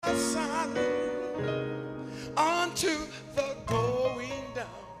sun unto the going down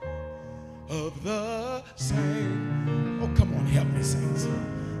of the same. Oh, come on, help me, saints.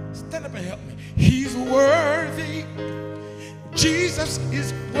 Stand up and help me. He's worthy. Jesus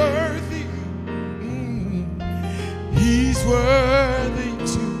is worthy. He's worthy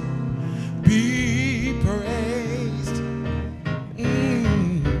to be praised.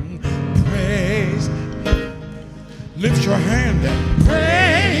 Praise. Lift your hand and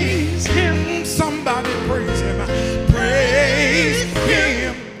praise him. Somebody praise him. Praise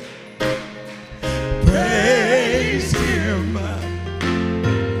him. Praise him.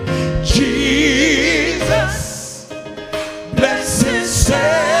 Jesus, blessed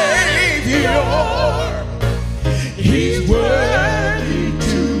Savior, he's worthy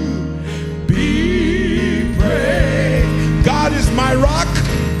to be praised. God is my rock.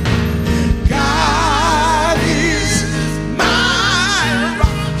 God is my rock.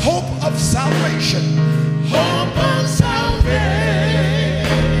 Hope of salvation. Hope of salvation.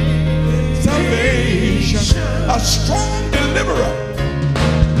 Salvation. A strong deliverer.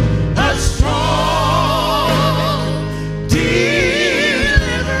 A strong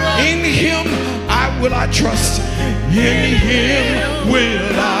deliverer. In him will I trust. In him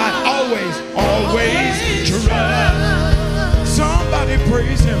will I always trust. Somebody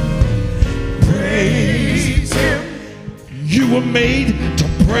praise him. Praise him. You were made to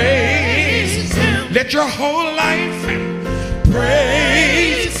praise him. Let your whole life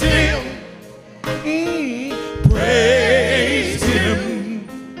praise him. Praise him.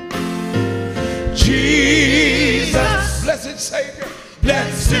 Jesus, blessed Savior,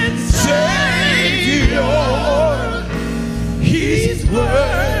 blessed Savior, he's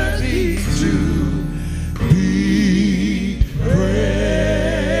worthy to be praised.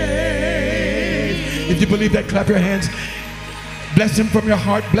 If you believe that, clap your hands. Bless him from your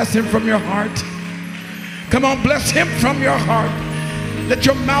heart. Bless him from your heart. Come on, bless him from your heart. Let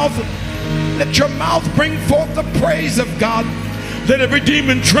your mouth bring forth the praise of God. Let every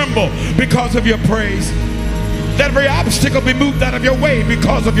demon tremble because of your praise. Let every obstacle be moved out of your way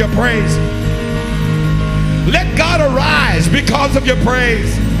because of your praise. Let God arise because of your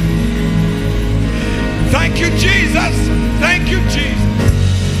praise. Thank you, Jesus. Thank you, Jesus.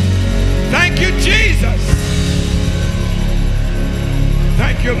 Thank you, Jesus.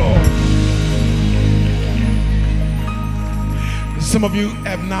 Thank you, Lord. Some of you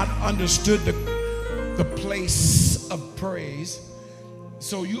have not understood the place of praise,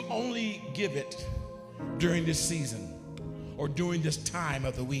 so you only give it during this season or during this time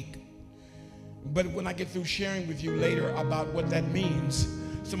of the week. But when I get through sharing with you later about what that means,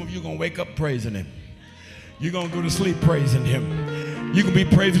 some of you are going to wake up praising him. You're going to go to sleep praising him. You're going to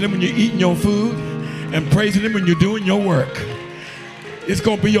be praising him when you're eating your food and praising him when you're doing your work. It's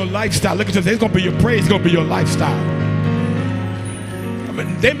going to be your lifestyle. Look at this. It's going to be your praise. It's going to be your lifestyle. I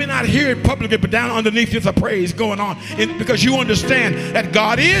mean, they may not hear it publicly, but down underneath there's a praise going on because you understand that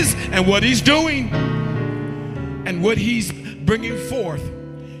God is and what he's doing and what he's bringing forth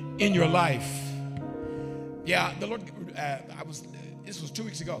in your life. Yeah, the Lord, this was 2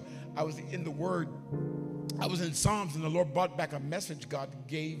 weeks ago. I was in the Word. I was in Psalms, and the Lord brought back a message God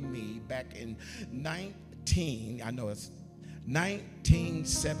gave me back in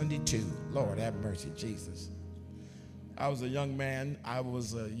 1972. Lord, have mercy, Jesus. I was a young man. I'm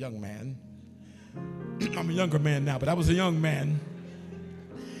a younger man now, but I was a young man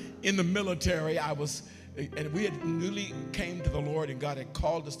in the military. And we had newly came to the Lord, and God had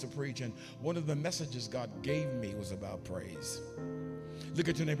called us to preach. And one of the messages God gave me was about praise. Look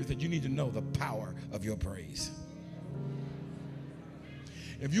at your neighbor and say, you need to know the power of your praise.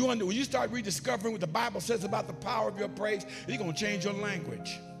 When you start rediscovering what the Bible says about the power of your praise, you're going to change your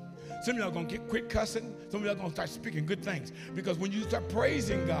language. Some of y'all are going to quit cussing. Some of y'all are going to start speaking good things. Because when you start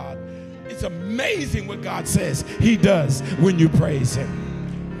praising God, it's amazing what God says he does when you praise him.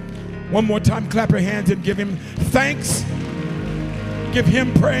 One more time, clap your hands and give him thanks. Give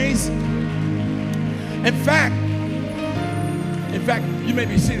him praise. In fact, you may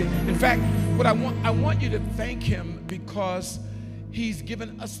be seated. In fact, what I want you to thank him because he's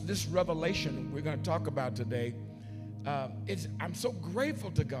given us this revelation we're going to talk about today. I'm so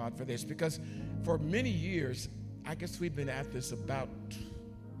grateful to God for this because for many years, I guess we've been at this about,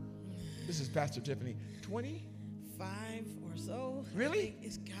 this is Pastor Tifiny, 25 or so. Really?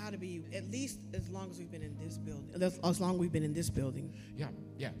 It's got to be at least as long as we've been in this building. As long as we've been in this building. Yeah.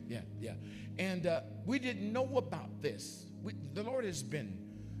 And we didn't know about this. The Lord has been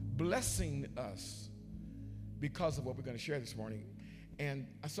blessing us because of what we're going to share this morning. And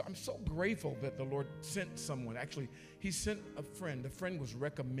so I'm so grateful that the Lord sent someone. Actually, He sent a friend. The friend was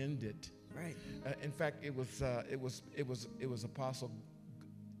recommended. Right. In fact, it was Apostle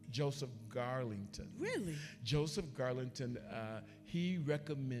Joseph Garlington. Really? Joseph Garlington. He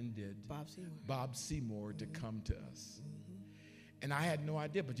recommended Bob Seymour to come to us, and I had no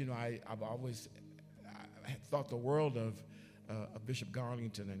idea. But I've always thought the world of Bishop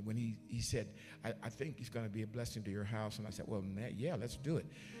Garlington, and when he said, I think he's going to be a blessing to your house, and I said, well, yeah, let's do it.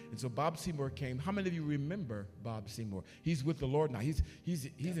 And so Bob Seymour came. How many of you remember Bob Seymour? He's with the Lord now. He's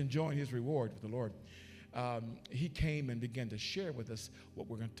enjoying his reward with the Lord. He came and began to share with us what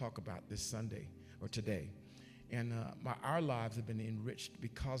we're going to talk about this Sunday or today, and our lives have been enriched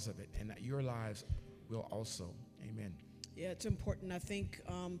because of it, and your lives will also. Amen. Yeah, it's important. I think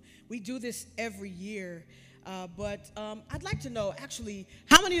we do this every year. But I'd like to know, actually,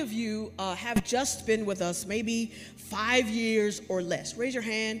 how many of you have just been with us maybe 5 years or less? Raise your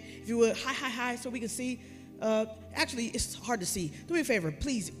hand, if you would. Hi, so we can see. Actually, it's hard to see. Do me a favor,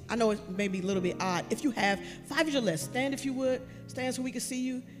 please. I know it may be a little bit odd. If you have 5 years or less, stand if you would. Stand so we can see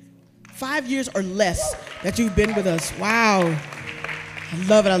you. 5 years or less that you've been with us. Wow.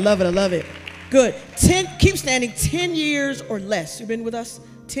 I love it. Good. Keep standing. 10 years or less. You've been with us?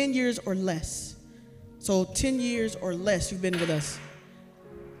 10 years or less. So 10 years or less you've been with us.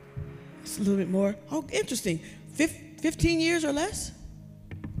 It's a little bit more. Oh, interesting. 15 years or less?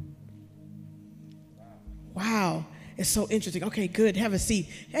 Wow. It's so interesting. Okay, good. Have a seat.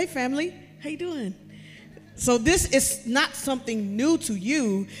 Hey, family. How you doing? So this is not something new to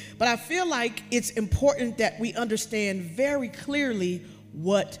you, but I feel like it's important that we understand very clearly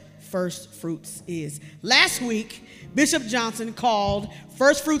what first fruits is. Last week, Bishop Johnson called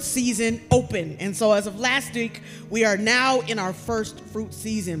first fruit season open. And so as of last week, we are now in our first fruit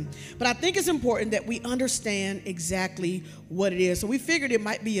season. But I think it's important that we understand exactly what it is. So we figured it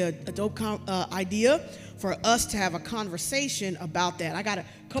might be a dope idea for us to have a conversation about that. I got a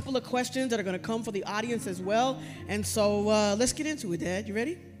couple of questions that are going to come for the audience as well. And so let's get into it, Dad. You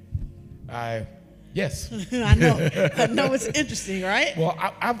ready? Yes. I know it's interesting, right? Well,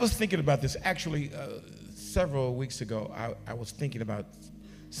 I was thinking about this actually several weeks ago. I was thinking about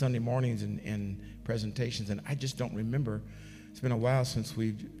Sunday mornings and presentations, and I just don't remember. It's been a while since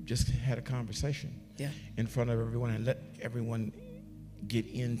we've just had a conversation in front of everyone and let everyone get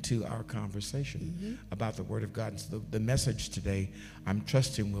into our conversation about the Word of God. So the message today, I'm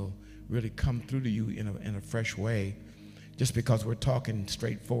trusting, will really come through to you in a fresh way, just because we're talking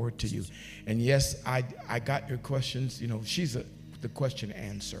straightforward to you. And yes, I got your questions. She's the question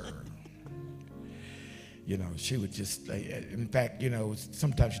answerer. She would just, in fact,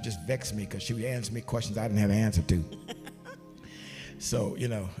 sometimes she just vexed me because she would answer me questions I didn't have an answer to. So,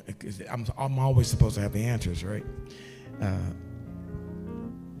 I'm always supposed to have the answers, right?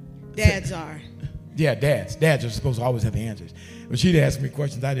 Dads are. Yeah, dads are supposed to always have the answers. But she'd ask me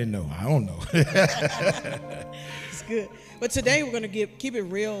questions I didn't know. I don't know. It's good. But today we're going to keep it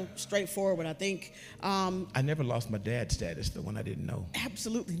real straightforward. I think. I never lost my dad status, the one I didn't know.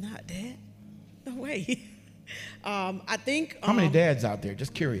 Absolutely not, Dad. No way. I think. How many dads out there?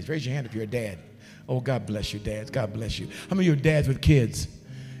 Just curious. Raise your hand if you're a dad. Oh, God bless you, dads. God bless you. How many of you are dads with kids?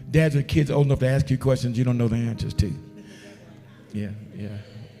 Dads with kids old enough to ask you questions you don't know the answers to. Yeah.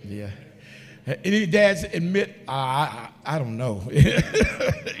 Any dads admit, I don't know.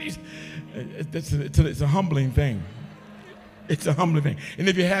 It's a humbling thing. It's a humbling thing. And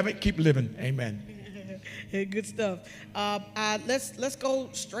if you haven't, keep living. Amen. Good stuff. Let's go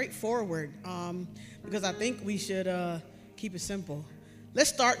straight forward because I think we should keep it simple. Let's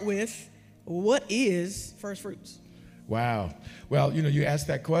start with, what is first fruits? Wow. Well, you asked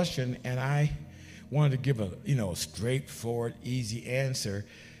that question, and I wanted to give a straightforward, easy answer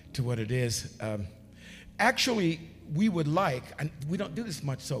to what it is. Actually, we would like, and we don't do this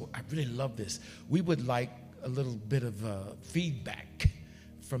much, so I really love this. We would like a little bit of feedback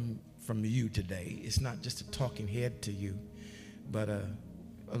from you today. It's not just a talking head to you, but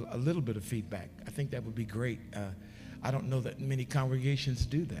a little bit of feedback. I think that would be great. I don't know that many congregations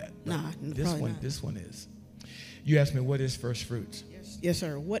do that. This one is. You asked me, what is first fruits? Yes,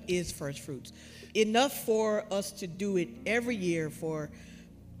 sir. What is first fruits? Enough for us to do it every year for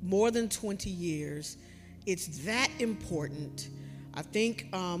more than 20 years. It's that important. I think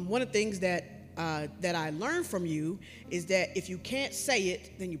one of the things that I learned from you is that if you can't say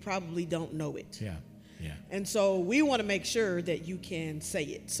it, then you probably don't know it. Yeah. And so we want to make sure that you can say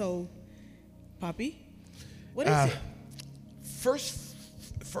it. So, Poppy, what is it? First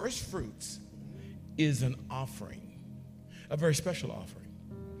fruits is an offering, a very special offering.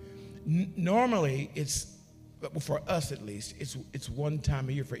 Normally, it's but for us at least, it's one time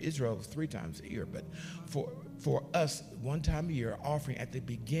a year. For Israel, it's 3 times a year. But for us, one time a year, offering at the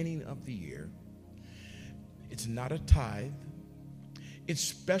beginning of the year. It's not a tithe. It's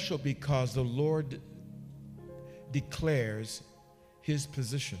special because the Lord declares his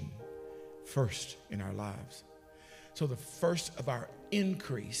position first in our lives. So the first of our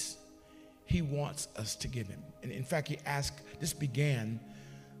increase, he wants us to give him. And in fact, he asked, it began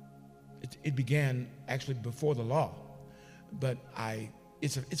actually before the law, but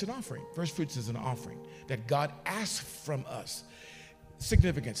it's an offering. First fruits is an offering that God asks from us.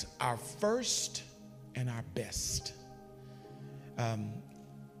 Significance, our first and our best.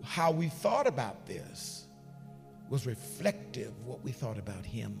 How we thought about this was reflective of what we thought about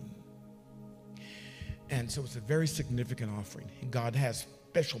him. And so it's a very significant offering. And God has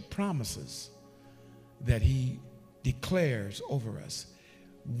special promises that he declares over us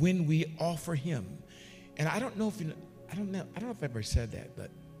when we offer him. And I don't know if I don't know if I've ever said that,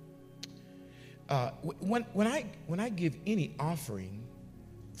 but when I give any offering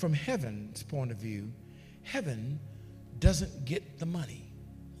from heaven's point of view, heaven doesn't get the money.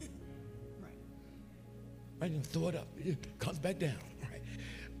 Right? You throw it up, it comes back down. Right?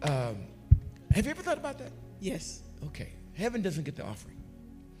 Have you ever thought about that? Yes. Okay. Heaven doesn't get the offering.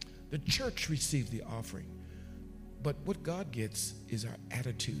 The church receives the offering. But what God gets is our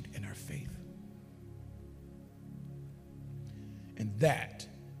attitude and our faith. And that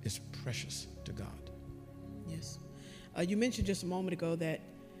is precious to God. Yes. You mentioned just a moment ago that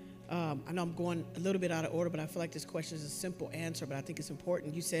I know I'm going a little bit out of order, but I feel like this question is a simple answer, but I think it's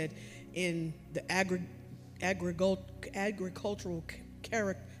important. You said in the agricultural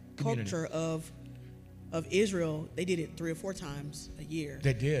culture of Israel, they did it 3 or 4 times a year.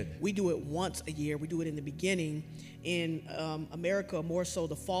 They did. We do it once a year. We do it in the beginning. In America, more so,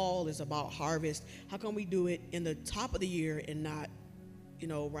 the fall is about harvest. How come we do it in the top of the year and not,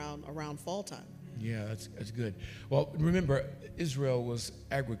 around fall time? Yeah, that's good. Well, remember, Israel was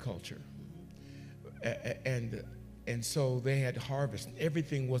agriculture, and so they had harvest.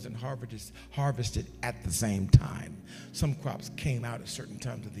 Everything wasn't harvested at the same time. Some crops came out at certain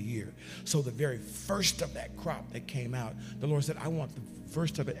times of the year. So the very first of that crop that came out, the Lord said, I want the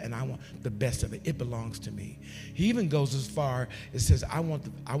first of it and I want the best of it. It belongs to me. He even goes as far as says, I want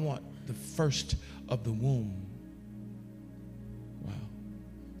the first of the womb. Wow.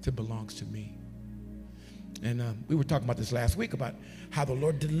 It belongs to me. And we were talking about this last week about how the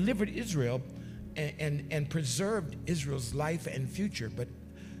Lord delivered Israel and preserved Israel's life and future,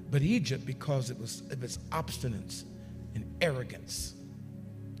 but Egypt, because of its obstinance and arrogance,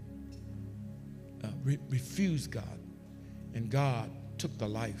 refused God, and God took the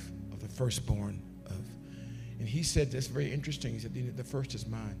life of the firstborn and he said this very interesting. He said, the first is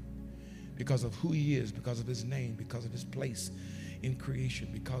mine because of who he is, because of his name, because of his place in creation,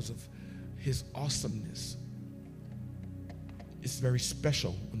 because of his awesomeness. It's very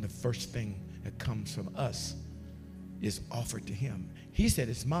special when the first thing that comes from us is offered to him. He said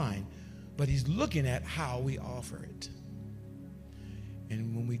it's mine, but he's looking at how we offer it.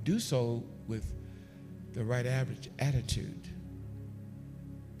 And when we do so with the right attitude,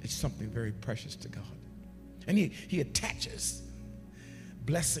 it's something very precious to God. And he attaches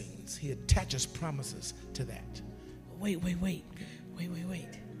blessings, he attaches promises to that. Wait.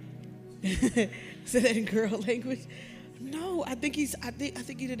 Say that in girl language. No, I think he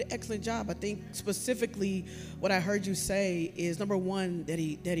did an excellent job. I think specifically what I heard you say is, number one, that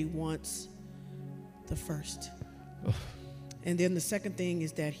he wants the first. Ugh. And then the second thing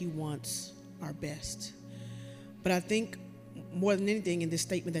is that he wants our best. But I think more than anything in this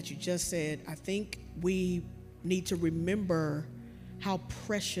statement that you just said, I think we need to remember how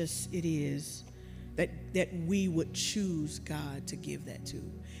precious it is that we would choose God to give that to,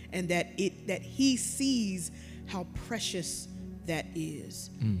 and that he sees how precious that is.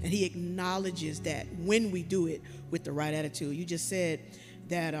 And he acknowledges that when we do it with the right attitude. You just said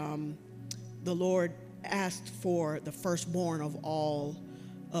that the Lord asked for the firstborn of all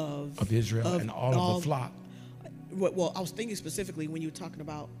of Israel and all of the flock. Well, I was thinking specifically when you were talking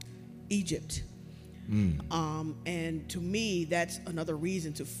about Egypt. And to me, that's another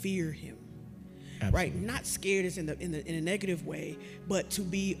reason to fear him. Absolutely. Right? Not scared as in a negative way, but to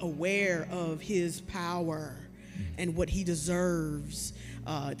be aware of his power and what he deserves.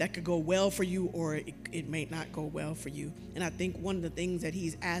 That could go well for you, or it may not go well for you. And I think one of the things that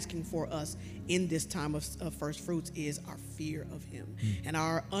he's asking for us in this time of first fruits is our fear of him and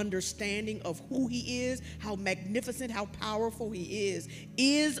our understanding of who he is, how magnificent, how powerful he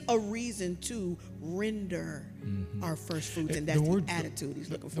is a reason to render our first fruits. And that's the attitude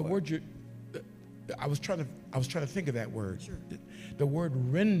he's looking for. I was trying to think of that word. Sure. The word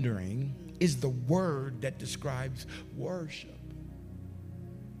rendering is the word that describes worship.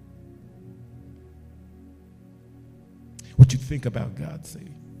 What you think about God, say,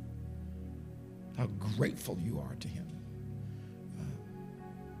 how grateful you are to him,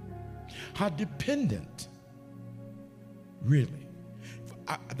 how dependent, really,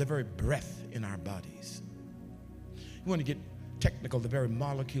 the very breath in our bodies. You want to get technical, the very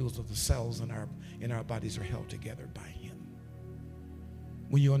molecules of the cells in our bodies are held together by him.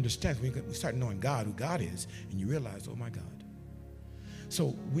 When you understand, when you start knowing God, who God is, and you realize, oh my God. So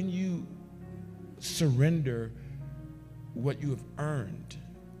when you surrender what you have earned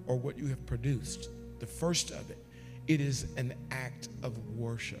or what you have produced, the first of it, it is an act of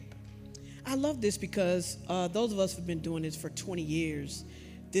worship. I love this because those of us who've been doing this for 20 years,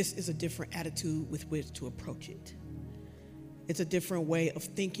 this is a different attitude with which to approach it. It's a different way of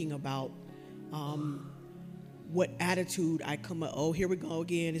thinking about what attitude I come up, oh, here we go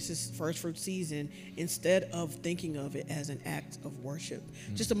again, this is first fruit season, instead of thinking of it as an act of worship.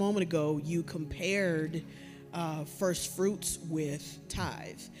 Just a moment ago, you compared first fruits with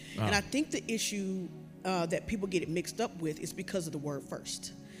tithes. And I think the issue that people get it mixed up with is because of the word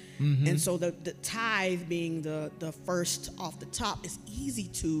first. And so the tithe being the first off the top is easy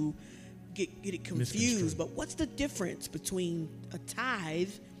to get it confused. But what's the difference between a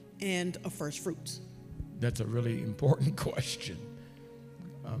tithe and a first fruits? That's a really important question.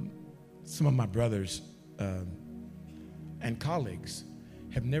 Some of my brothers and colleagues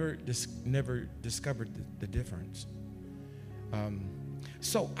have never discovered the difference.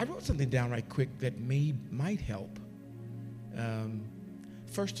 So I wrote something down right quick that might help.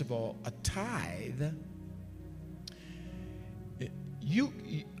 First of all, a tithe.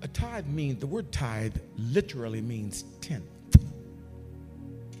 A tithe means, the word tithe literally means tenth.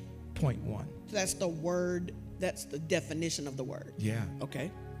 Point one. So that's the word, that's the definition of the word. Yeah.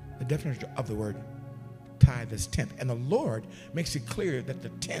 Okay. The definition of the word tithe is tenth. And the Lord makes it clear that the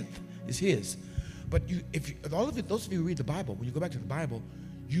tenth is his. But those of you who read the Bible, when you go back to the Bible,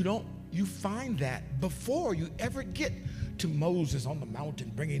 you find that before you ever get to Moses on the mountain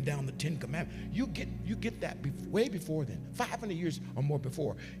bringing down the 10 Commandments, you get that way before then, 500 years or more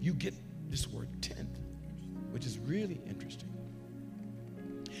before, you get this word tenth, which is really interesting.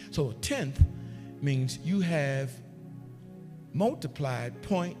 So a tenth means you have multiplied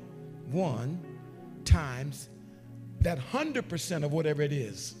 0.1 times that 100% of whatever it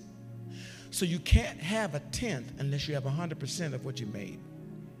is. So you can't have a tenth unless you have 100% of what you made.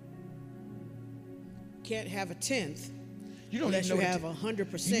 Can't have a tenth unless you have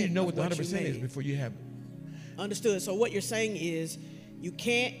 100%. You need to know what the 100% is before you have. Understood. So what you're saying is you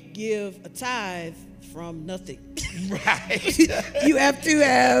can't give a tithe from nothing. Right. You have to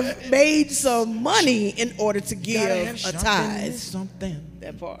have made some money in order to give a tithe. Something.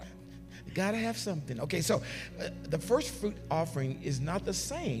 That part. You gotta have something. Okay, so the first fruit offering is not the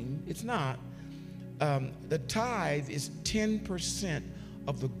same. It's not. The tithe is 10%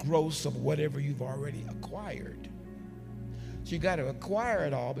 of the gross of whatever you've already acquired. So you got to acquire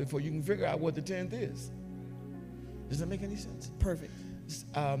it all before you can figure out what the tenth is. Does that make any sense? Perfect.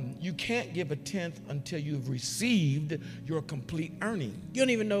 You can't give a tenth until you've received your complete earning. You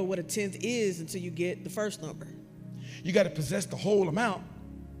don't even know what a tenth is until you get the first number. You got to possess the whole amount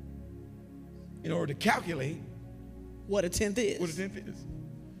in order to calculate what a tenth is. What a tenth is.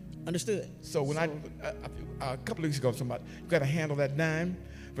 Understood. So when a couple of weeks ago, somebody, you got to handle that dime.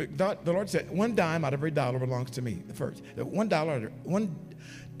 But the Lord said, one dime out of every dollar belongs to me. The first,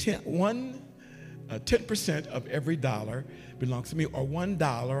 10% of every dollar belongs to me, or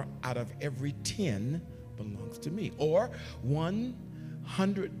 $1 out of every 10 belongs to me, or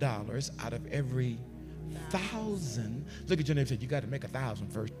 $100 out of every 1,000. Look at your neighbor and say, you got to make 1,000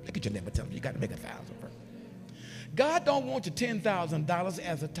 first. Look at your neighbor and tell him, you got to make 1,000 first. God don't want your $10,000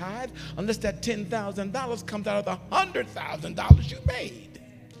 as a tithe unless that $10,000 comes out of the $100,000 you made.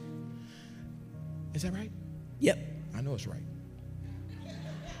 Is that right? Yep. I know it's right.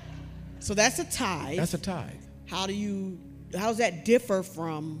 So that's a tithe. That's a tithe. How does that differ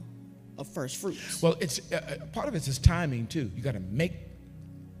from a first fruits? Well, it's part of it is timing too. You got to make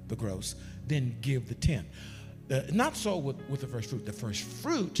the gross, then give the tenth. Not so with the first fruit. The first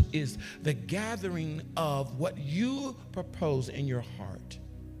fruit is the gathering of what you propose in your heart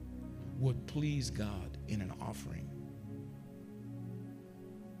would please God in an offering.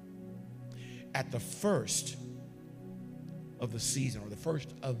 At the first of the season, or the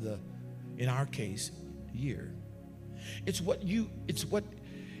first of the, in our case, year, it's what you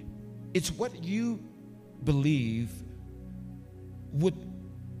believe would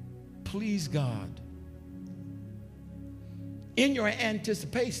please God in your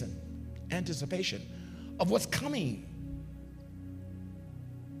anticipation of what's coming.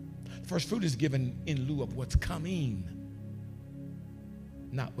 First fruit is given in lieu of what's coming,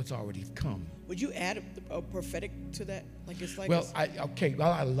 not what's already come. Would you add a prophetic to that? Like it's like well,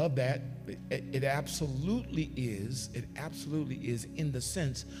 I love that. It absolutely is. It absolutely is in the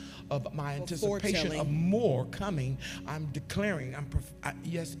sense of my anticipation of more coming. I'm declaring.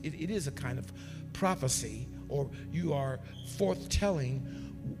 Yes, it is a kind of prophecy, or you are forthtelling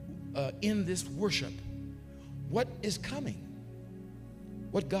in this worship what is coming,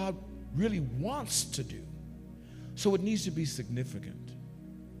 what God really wants to do. So it needs to be significant.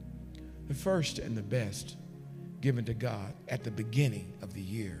 The first and the best given to God at the beginning of the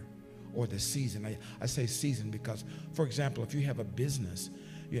year or the season. I say season because, for example, if you have a business,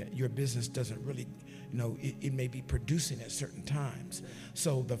 your business doesn't really, it may be producing at certain times.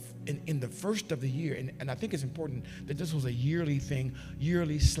 So in the first of the year, and I think it's important that this was a yearly thing,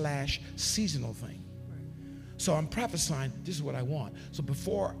 yearly/seasonal thing. So I'm prophesying, this is what I want. So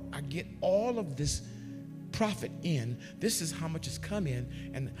before I get all of this profit in, this is how much has come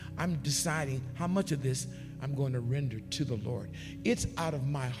in, and I'm deciding how much of this I'm going to render to the Lord. It's out of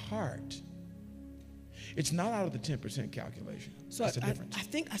my heart. It's not out of the 10% calculation. So that's the difference. I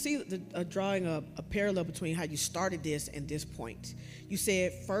think I see drawing a parallel between how you started this and this point. You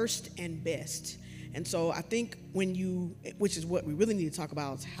said first and best. And so I think which is what we really need to talk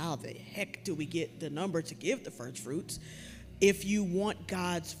about, is how the heck do we get the number to give the first fruits? If you want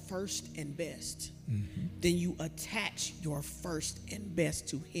God's first and best, then you attach your first and best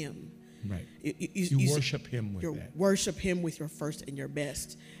to Him. Right. You worship Him with that. Worship Him with your first and your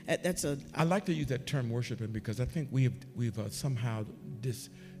best. I like to use that term, worship Him, because I think we've somehow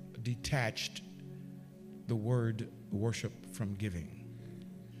detached the word worship from giving.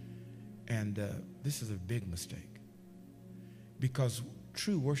 And this is a big mistake, because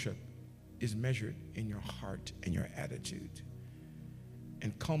true worship is measured in your heart and your attitude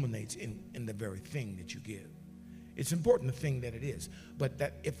and culminates in the very thing that you give. It's important, the thing that it is, but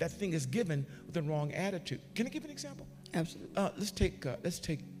that if that thing is given with the wrong attitude. Can I give an example? Absolutely. Let's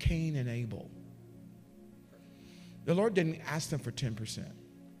take Cain and Abel. The Lord didn't ask them for 10%.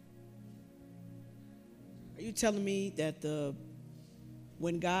 Are you telling me that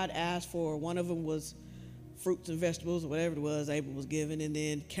when God asked for, one of them was fruits and vegetables or whatever it was Abel was given, and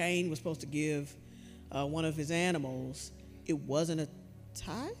then Cain was supposed to give one of his animals, it wasn't a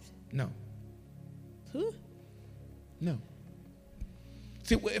tithe? No. Huh? No.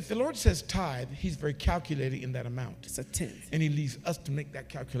 See, if the Lord says tithe, He's very calculated in that amount. It's a tenth. And He leaves us to make that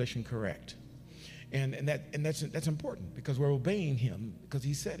calculation correct. And that's important, because we're obeying Him because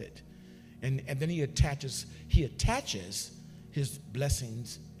He said it. And then He attaches His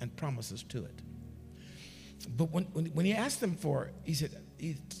blessings and promises to it. But when He asked them for, He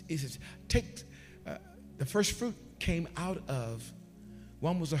says, take the first fruit came out of,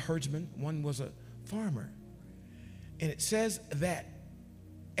 one was a herdsman, one was a farmer. And it says that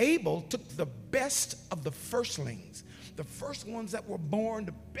Abel took the best of the firstlings, the first ones that were born,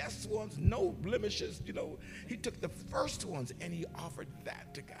 the best ones, no blemishes, he took the first ones and he offered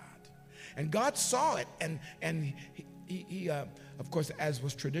that to God. And God saw it, and he of course, as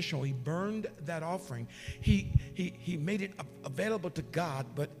was traditional, he burned that offering. He made it available to God,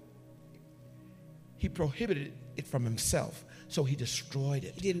 but he prohibited it from himself. So he destroyed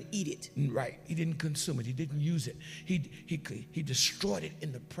it. He didn't eat it. Right. He didn't consume it. He didn't use it. He destroyed it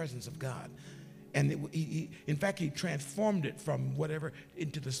in the presence of God. And in fact, he transformed it from whatever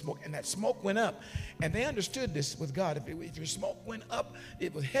into the smoke. And that smoke went up. And they understood this with God. If your smoke went up,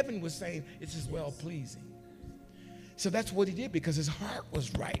 heaven was saying, it's as well pleasing. So that's what he did, because his heart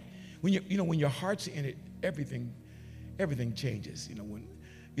was right. When your heart's in it, everything changes.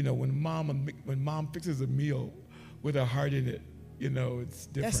 When mom fixes a meal with her heart in it, it's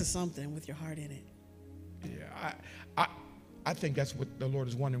different. That's something, with your heart in it. Yeah, I think that's what the Lord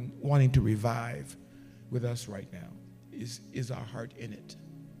is wanting to revive with us right now, is our heart in it.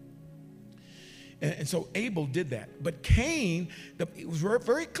 And so Abel did that. But Cain, it was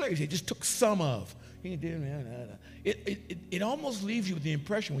very clear. He just took some of. He did. It almost leaves you with the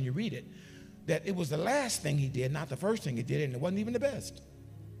impression when you read it that it was the last thing he did, not the first thing he did, and it wasn't even the best.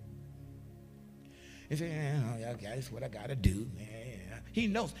 He said, okay, that's what I got to do. Yeah. He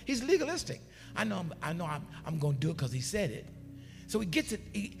knows. He's legalistic. I know I'm going to do it because he said it. So he gets it,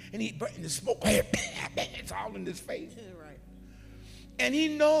 and the smoke, it's all in his face. Right. And he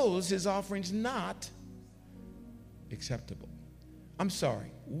knows his offering's not acceptable. I'm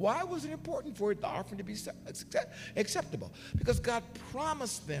sorry. Why was it important for the offering to be acceptable? Because God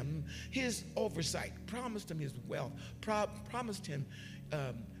promised them his oversight, promised them his wealth, promised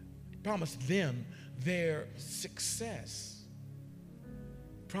them their success,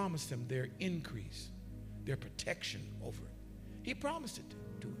 promised them their increase, their protection over it. He promised it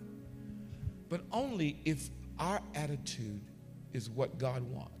to them. But only if our attitude is what God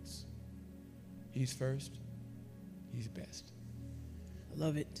wants. He's first, he's best. I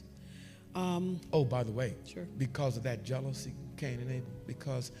love it. Oh, by the way, Sure. because of that jealousy, Cain and Abel,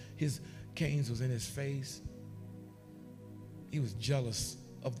 because Cain's was in his face, he was jealous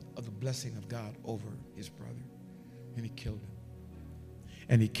of the blessing of God over his brother, and he killed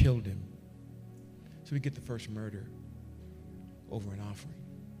him. So we get the first murder over an offering.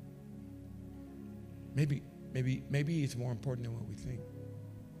 Maybe it's more important than what we think.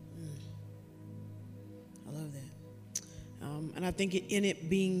 I love that. And I think in it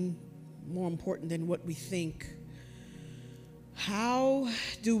being more important than what we think, how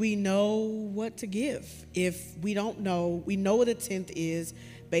do we know what to give? If we don't know, we know what a tenth is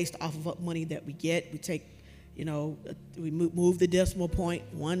based off of what money that we get. We take, we move the decimal point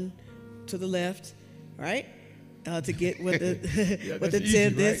one to the left, right? To get what the Yeah, what the that's easy,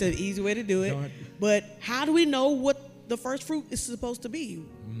 tenth is. right? An easy way to do it. But how do we know what the first fruit is supposed to be?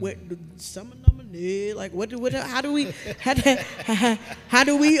 What some number, like how do we how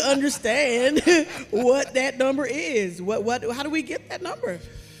do we understand what that number is? How do we get that number?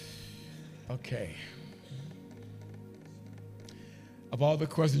 Okay. Of all the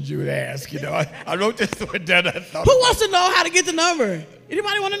questions you would ask, I wrote this one down. I thought, Who wants to know how to get the number?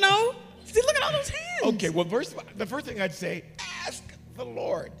 Anybody want to know? See, look at all those hands. okay, well, the first thing I'd say, ask the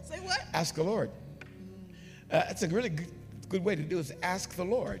Lord. Say what? Ask the Lord. That's a really good way to do it, is ask the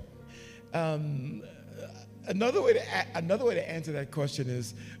Lord. Another way to answer that question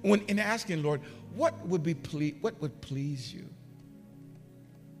is, in asking the Lord, what would please you?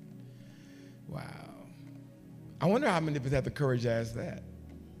 Wow. I wonder how many of us have the courage to ask that.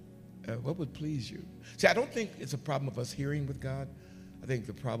 What would please you? See, I don't think it's a problem of us hearing with God. I think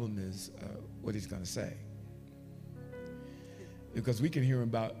the problem is what he's going to say. Because we can hear him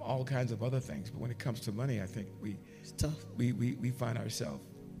about all kinds of other things, but when it comes to money, I think It's tough. we find ourselves,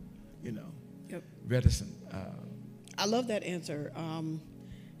 Yep. reticent. I love that answer.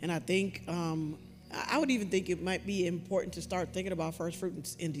 And I think I would even think it might be important to start thinking about first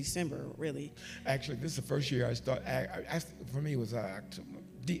fruit in December, really. Actually, this is the first year I started. For me, it was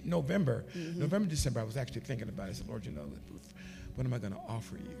November. Mm-hmm. November, December, I was actually thinking about it. I said, Lord, what am I going to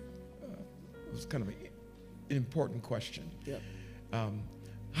offer you? It was kind of an important question. Yep.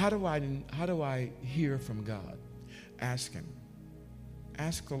 How do I hear from God? Ask him.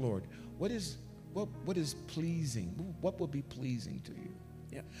 Ask the Lord. What is pleasing? What will be pleasing to you?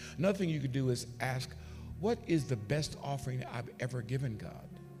 Yep. Another thing you could do is ask, what is the best offering I've ever given God?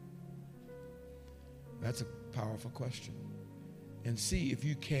 That's a powerful question. And see if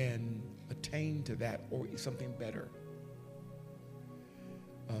you can attain to that or something better.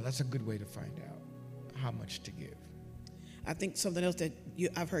 That's a good way to find out how much to give. I think something else that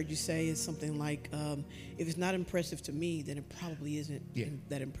I've heard you say is something like, if it's not impressive to me, then it probably isn't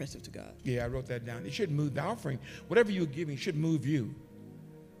that impressive to God. Yeah, I wrote that down. It should move the offering. Whatever you're giving should move you.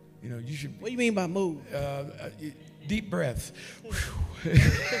 You should. What do you mean by move? Deep breath.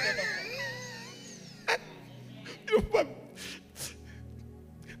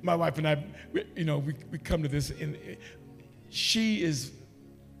 My wife and I, we come to this, and she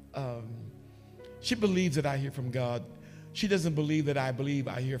believes that I hear from God. She doesn't believe that I believe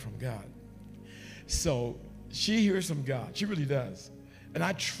I hear from God. So she hears from God. She really does. And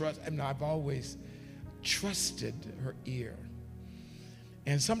I've always trusted her ear.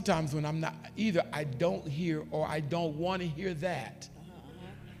 And sometimes when I'm not, either I don't hear or I don't want to hear that.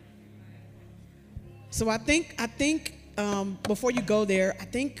 So I think before you go there, I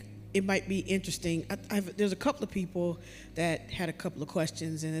think it might be interesting. There's a couple of people that had a couple of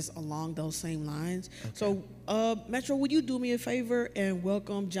questions, and it's along those same lines. Okay. So, Metro, would you do me a favor and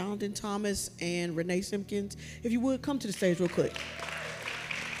welcome Jonathan Thomas and Renee Simpkins? If you would, come to the stage real quick.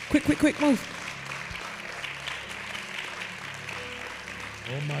 Quick, move.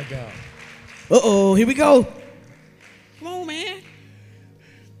 Oh, my God. Uh-oh, here we go. Come on, man.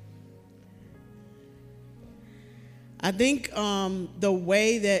 I think the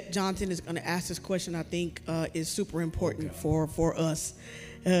way that Jonathan is going to ask this question, I think, is super important for us.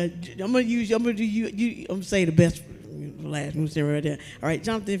 I'm gonna say the best last. I'm gonna say right there. All right,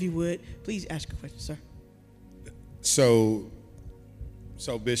 Jonathan, if you would, please ask your question, sir. So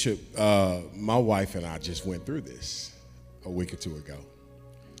Bishop, my wife and I just went through this a week or two ago.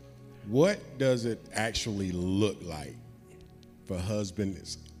 What does it actually look like for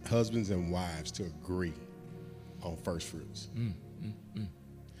husbands and wives to agree on first fruits?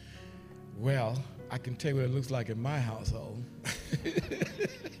 Well, I can tell you what it looks like in my household.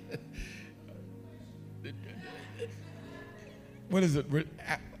 What is it?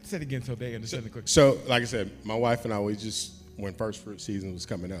 Say it again so they understand it quick. So, like I said, my wife and I, when first fruit season was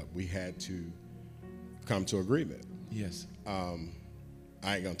coming up, we had to come to agreement. Yes.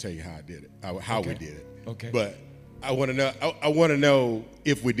 I ain't gonna tell you how I did it, how we did it. Okay. But I want to know. I want to know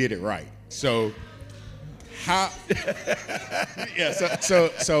if we did it right. So, how? Yeah.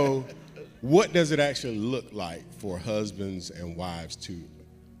 So, what does it actually look like for husbands and wives to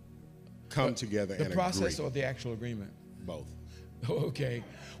come together and agree? The process or the actual agreement? Both. Okay.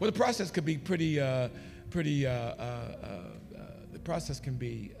 Well, the process could be the process can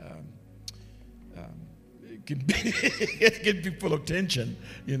be, it can be full of tension,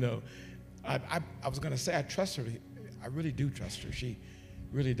 you know. I was going to say I trust her. I really do trust her. She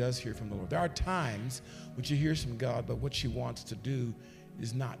really does hear from the Lord. There are times when she hears from God, but what she wants to do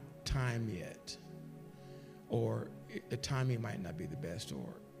is not time yet, or the timing might not be the best,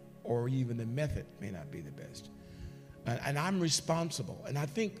 or even the method may not be the best. And I'm responsible. And I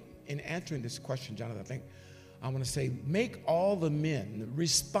think in answering this question, Jonathan, I want to say make all the men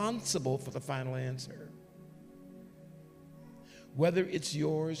responsible for the final answer. Whether it's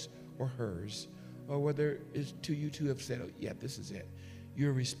yours or hers, or whether it's to you two have said, oh, yeah, this is it.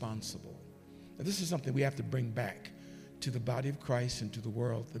 You're responsible. Now, this is something we have to bring back to the body of Christ and to the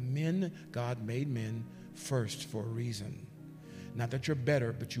world. The men, God made men first for a reason. Not that you're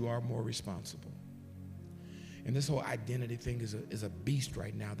better, but you are more responsible. And this whole identity thing is a beast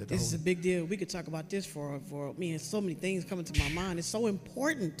right now. This is a big deal. We could talk about this for me. And so many things coming to my mind. It's so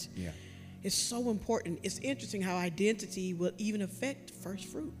important. Yeah. It's so important. It's interesting how identity will even affect first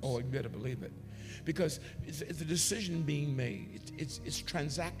fruits. Oh, you better believe it. Because it's a decision being made. It's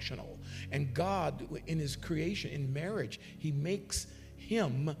transactional. And God, in his creation, in marriage, he makes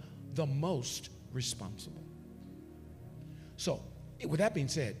him the most responsible. So, with that being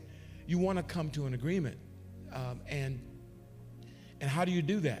said, you want to come to an agreement. And how do you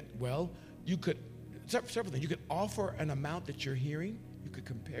do that? Well, you could, several things. You could offer an amount that you're hearing. You could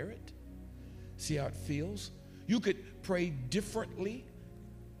compare it, see how it feels. You could pray differently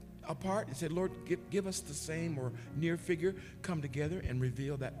apart and say, Lord, give us the same or near figure. Come together and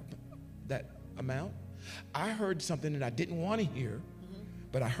reveal that amount. I heard something that I didn't want to hear,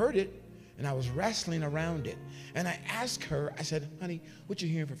 but I heard it, and I was wrestling around it. And I asked her, I said, honey, what you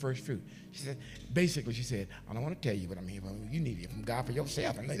hearing for first fruit? She said, I don't want to tell you what I'm hearing. You need to hear from God for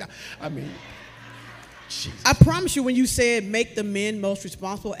yourself. I mean, Jesus. I promise you, when you said make the men most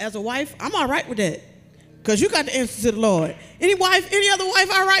responsible, as a wife, I'm all right with that. Because you got the answer to the Lord. Any other wife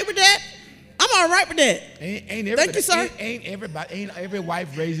all right with that? I'm all right with that. Thank you, sir. Ain't every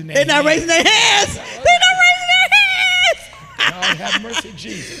wife raising their hands. They're not raising their hands. They're not raising their hands. God have mercy,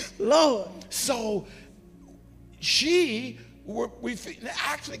 Jesus. Lord. So we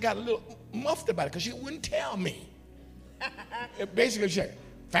actually got a little muffed about it because she wouldn't tell me. Basically, she said,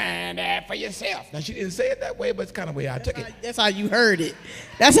 find out for yourself. Now, she didn't say it that way, but it's kind of the way I took it. That's how you heard it.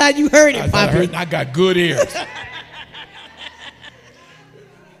 That's how you heard it, Poppy. I got good ears.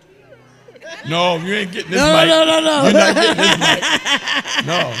 No, you ain't getting this mic. No. You're not getting this mic.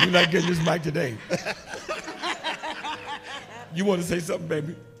 No, you're not getting this mic today. You want to say something,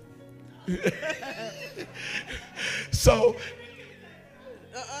 baby? So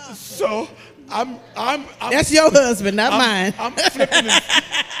I'm that's your husband, not mine. I'm flipping and,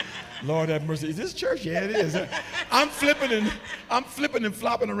 Lord have mercy. Is this church? Yeah, it is. I'm flipping and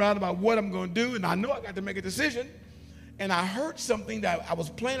flopping around about what I'm going to do, and I know I got to make a decision. And I heard something that I was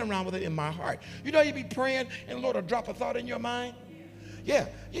playing around with it in my heart. You know, you be praying, and the Lord will drop a thought in your mind. Yeah.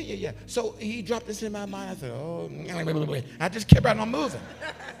 So he dropped this in my mind. I said, oh, I just kept right on moving.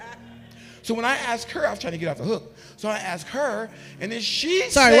 So when I asked her, I was trying to get off the hook. So I asked her, and then she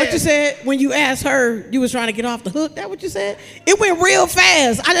said... Sorry, what you said when you asked her, you was trying to get off the hook? That what you said? It went real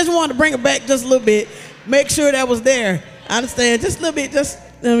fast. I just wanted to bring it back just a little bit. Make sure that was there. I understand. Just a little bit.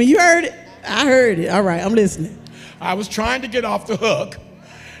 You heard it? I heard it. All right, I'm listening. I was trying to get off the hook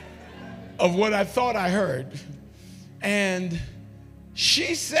of what I thought I heard. And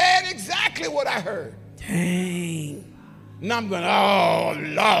she said exactly what I heard. Dang. And I'm going, oh,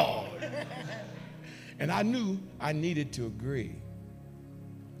 Lord. And I knew I needed to agree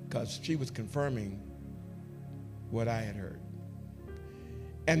because she was confirming what I had heard.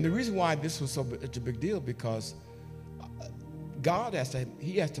 And the reason why this was such a big deal because God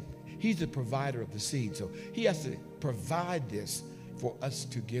he's the provider of the seed. So he has to provide this for us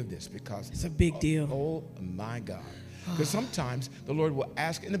to give this because it's a big deal. Oh my God. Because sometimes the Lord will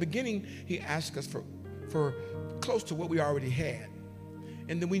ask, in the beginning, he asked us for close to what we already had.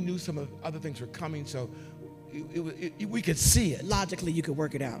 And then we knew some of the other things were coming, so we could see it. Logically, you could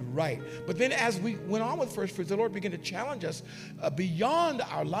work it out. Right. But then as we went on with first fruits, the Lord began to challenge us beyond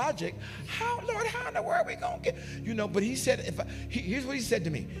our logic. Lord, how in the world are we going to get? But he said, here's what he said to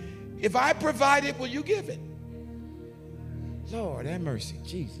me. If I provide it, will you give it? Lord, have mercy,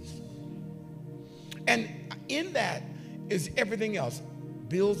 Jesus. And in that is everything else.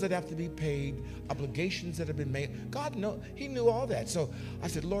 Bills that have to be paid, obligations that have been made. God he knew all that. So I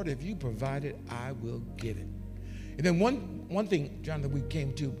said, Lord, if you provide it, I will give it. And then one thing, John, that we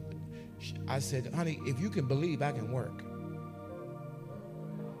came to, I said, honey, if you can believe, I can work.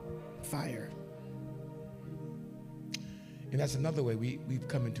 Fire. And that's another way we've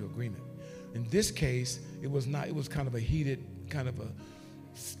come into agreement. In this case, it was kind of a heated, kind of a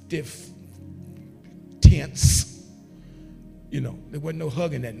stiff, tense. There wasn't no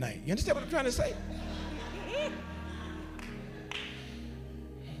hugging that night. You understand what I'm trying to say?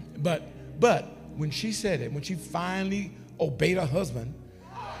 But when she said it, when she finally obeyed her husband.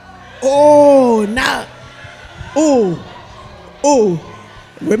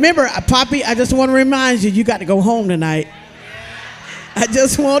 Remember, Poppy, I just want to remind you got to go home tonight. I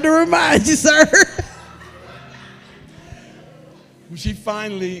just want to remind you, sir. When she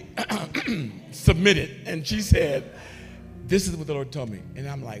finally submitted and she said, this is what the Lord told me. And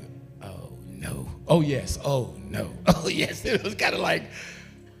I'm like, oh, no. Oh, yes. Oh, no. Oh, yes. It was kind of like,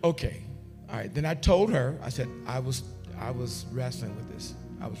 okay. All right. Then I told her, I said, I was wrestling with this.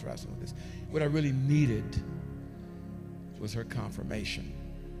 What I really needed was her confirmation.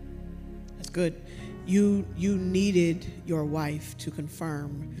 That's good. You needed your wife to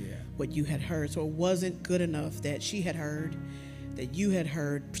confirm what you had heard. So it wasn't good enough that she had heard, that you had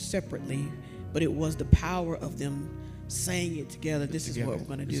heard separately, but it was the power of them saying it together. This is what we're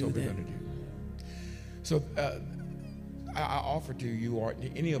going to do. So I offer to you or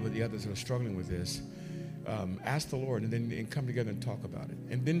any of the others that are struggling with this, ask the Lord and come together and talk about it.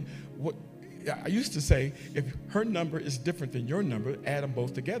 And then what I used to say, if her number is different than your number, add them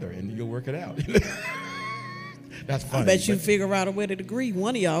both together and you'll work it out. That's funny. I bet you figure out a way to agree.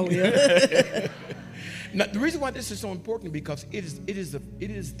 One of y'all will. Now, the reason why this is so important because it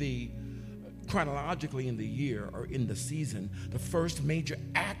is the chronologically in the year or in the season, the first major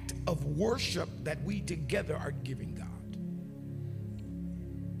act of worship that we together are giving God.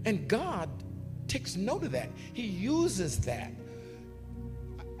 And God takes note of that. He uses that.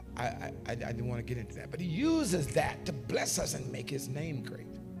 I didn't want to get into that, but he uses that to bless us and make his name great.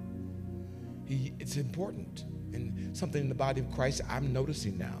 It's important. And something in the body of Christ I'm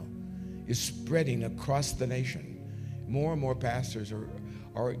noticing now is spreading across the nation. More and more pastors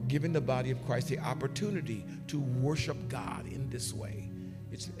are giving the body of Christ the opportunity to worship God in this way.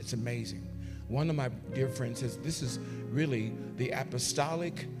 It's amazing. One of my dear friends says this is really the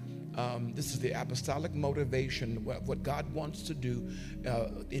apostolic motivation, what God wants to do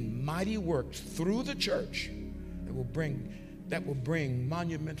in mighty works through the church that will bring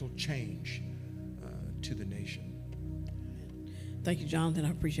monumental change to the nation. Thank you, Jonathan.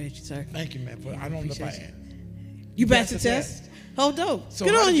 I appreciate you, sir. Thank you, man. I don't know if I am. You passed the test? Oh, dope. So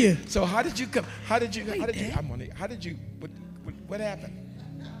good on you. So how did you come? What happened?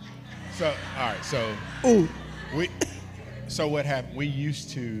 So, all right. So what happened? We used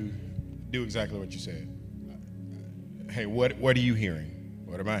to do exactly what you said. Hey, what are you hearing?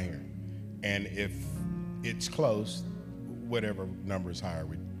 What am I hearing? And if it's close, whatever number is higher,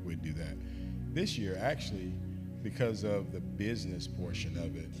 we'd do that. This year, actually, because of the business portion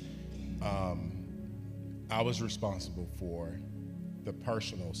of it, I was responsible for the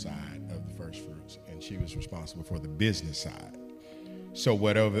personal side of the first fruits, and she was responsible for the business side. So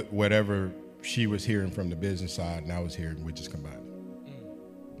whatever she was hearing from the business side and I was hearing, we just combined.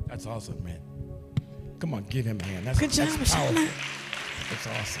 That's awesome, man. Come on, give him a hand. That's Good job, powerful. That's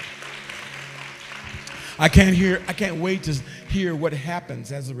awesome. I can't wait to hear what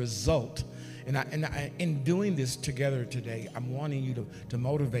happens as a result. And in doing this together today, I'm wanting you to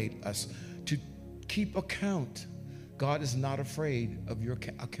motivate us to keep account. God is not afraid of your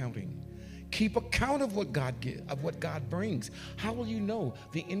accounting. Keep account of what God brings. How will you know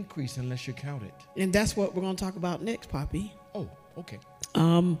the increase unless you count it? And that's what we're going to talk about next, Poppy. Oh, okay.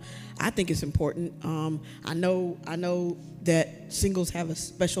 I think it's important. I know that singles have a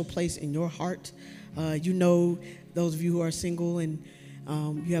special place in your heart. Those of you who are single and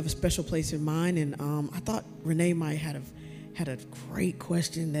you have a special place in mine. And I thought Renee might had a great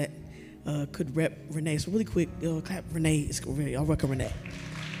question that could rep Renee. So really quick, clap Renee. I'll welcome Renee.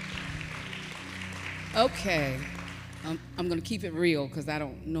 Okay, I'm going to keep it real because I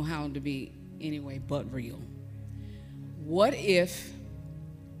don't know how to be anyway but real. What if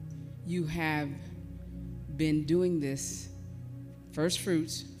you have been doing this first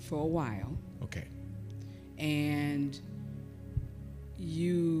fruits for a while? Okay. And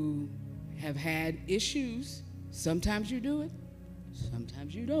you have had issues. Sometimes you do it,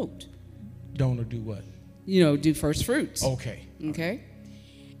 sometimes you don't. Don't or do what? Do first fruits. Okay. Okay?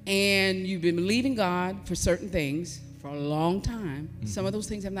 And you've been believing God for certain things for a long time. Mm-hmm. Some of those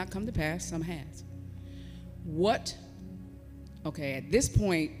things have not come to pass, some has. At this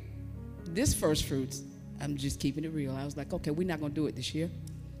point, this first fruits, I'm just keeping it real. I was like, okay, we're not going to do it this year.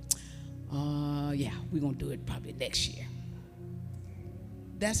 We're going to do it probably next year.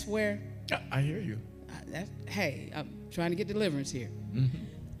 That's where... I hear you. Hey, I'm trying to get deliverance here. Mm-hmm.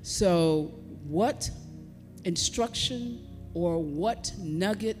 So what instruction or what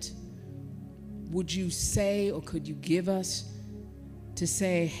nugget would you say or could you give us to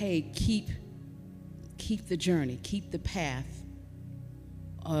say, hey, keep the journey, keep the path,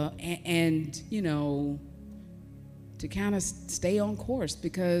 and to kind of stay on course?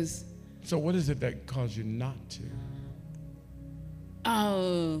 Because... So what is it that caused you not to?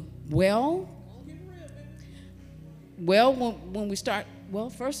 When we start,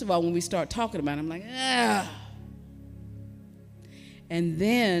 first of all, when we start talking about it, I'm like, ah. And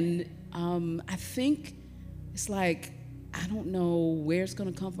then I think it's like, I don't know where it's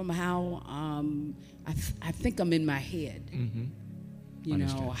going to come from, how. I think I'm in my head. Mm-hmm.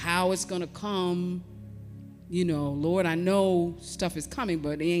 How it's going to come. Lord, I know stuff is coming,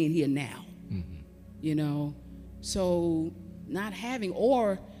 but it ain't here now. Mm-hmm. So not having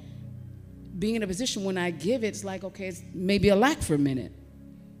or being in a position when I give it, it's like, okay, it's maybe a lack for a minute.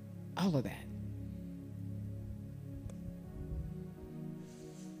 All of that.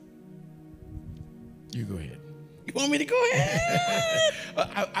 You go ahead. You want me to go ahead?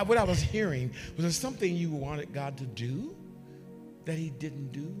 What I was hearing, was there something you wanted God to do that he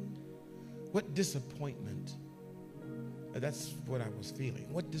didn't do? What disappointment? That's what I was feeling.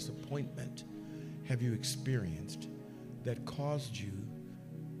 What disappointment have you experienced that caused you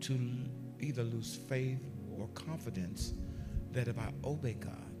to either lose faith or confidence that if I obey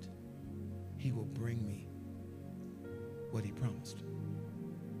God, he will bring me what he promised?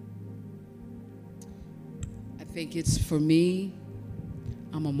 I think it's, for me,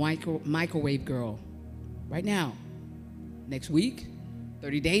 I'm a microwave girl. Right now, next week,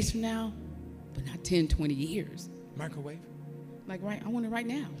 30 days from now, but not 10, 20 years. Microwave? Like, right, I want it right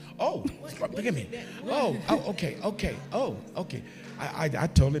now. Oh, forgive me. Oh, okay. Oh, okay. I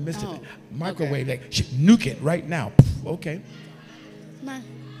totally missed it. Microwave, okay. like, nuke it right now. Okay.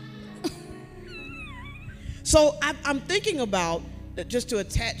 So I'm thinking about, just to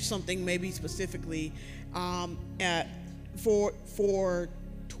attach something maybe specifically, for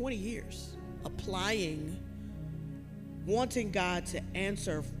 20 years, applying, wanting God to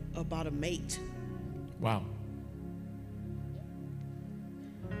answer about a mate. Wow.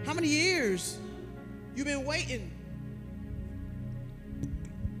 How many years you been waiting?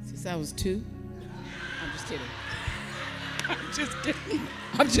 Since I was 2.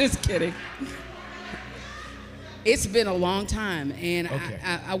 I'm just kidding. It's been a long time, and okay.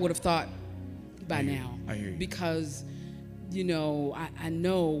 I would have thought by now. I hear you. Because, I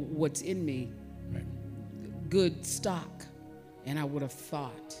know what's in me. Right. Good stock, and I would have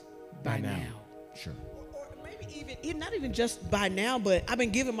thought by now. Sure. Or maybe even not even just by now, but I've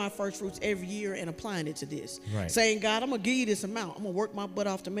been giving my first fruits every year and applying it to this. Right. Saying, God, I'm going to give you this amount. I'm going to work my butt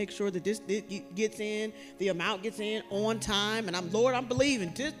off to make sure that this gets in, the amount gets in on time. And I'm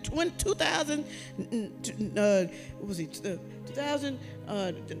believing.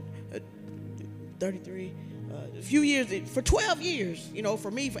 2033, a few years, for 12 years,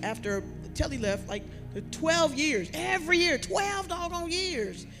 for me, after Telly left, like 12 years, every year, 12 doggone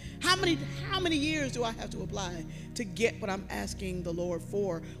years. How many years do I have to apply to get what I'm asking the Lord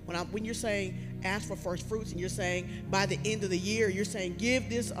for? When you're saying ask for first fruits, and you're saying by the end of the year, you're saying give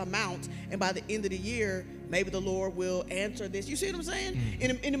this amount, and by the end of the year, maybe the Lord will answer this. You see what I'm saying?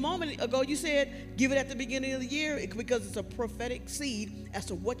 Mm-hmm. In a moment ago, you said give it at the beginning of the year because it's a prophetic seed as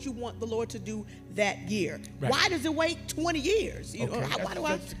to what you want the Lord to do that year. Right. Why does it wait 20 years?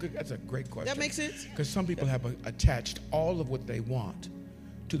 That's a great question. That makes sense? Because some people have attached all of what they want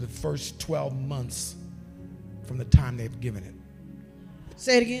to the first 12 months from the time they've given it.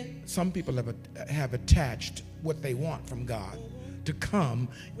 Say it again. Some people have attached what they want from God to come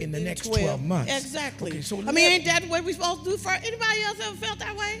in the next 12 months. Exactly. Okay, so ain't that what we're supposed to do for anybody else ever felt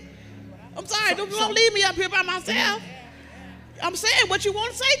that way? I'm sorry. Don't leave me up here by myself. I'm saying what you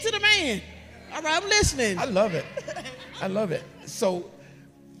want to say to the man. All right, I'm listening. I love it. I love it. So,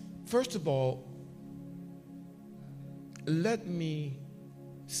 first of all, let me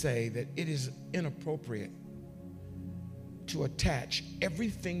say that it is inappropriate to attach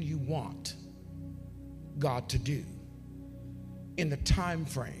everything you want God to do in the time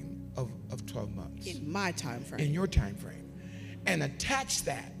frame of 12 months. In my time frame. In your time frame. And attach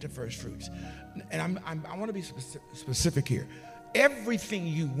that to first fruits. And I want to be specific here. Everything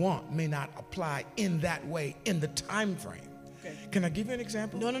you want may not apply in that way in the time frame. Okay. Can I give you an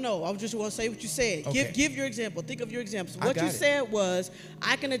example? No. I just want to say what you said. Okay. Give your example. Think of your example. So what you it. said was,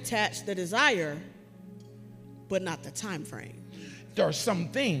 I can attach the desire, but not the time frame. There are some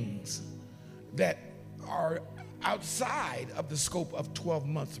things that are outside of the scope of 12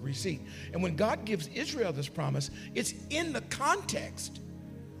 months receipt. And when God gives Israel this promise, it's in the context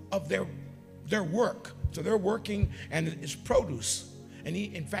of their work. So they're working and it's produce. And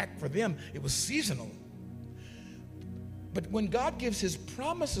in fact, for them, it was seasonal. But when God gives his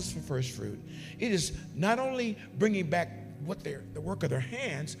promises for first fruit, it is not only bringing back the work of their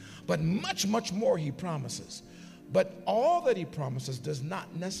hands, but much, much more he promises. But all that he promises does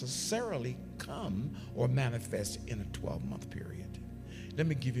not necessarily come or manifest in a 12-month period. Let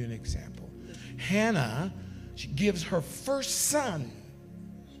me give you an example. Hannah, she gives her first son.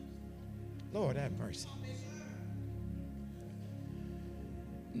 Lord have mercy.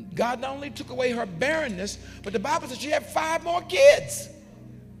 God not only took away her barrenness, but the Bible says she had 5 more kids.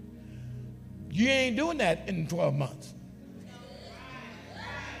 You ain't doing that in 12 months.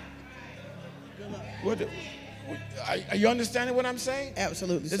 Are you understanding what I'm saying?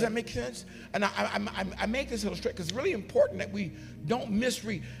 Absolutely. Does that make sense? And I make this illustration because it's really important that we don't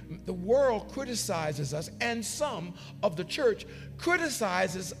misread. The world criticizes us, and some of the church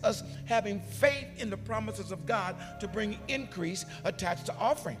criticizes us having faith in the promises of God to bring increase attached to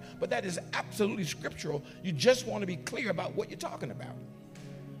offering. But that is absolutely scriptural. You just want to be clear about what you're talking about.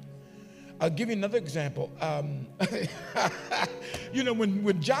 I'll give you another example.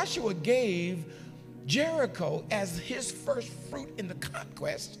 When Joshua gave Jericho as his first fruit in the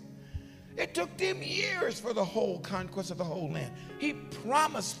conquest, it took them years for the whole conquest of the whole land. He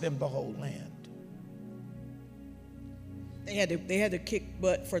promised them the whole land. They had to kick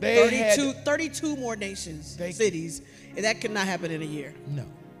butt for 32 more cities, and that could not happen in a year. No.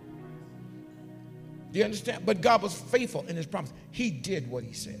 Do you understand? But God was faithful in his promise. He did what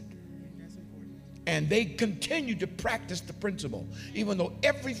he said. And they continued to practice the principle, even though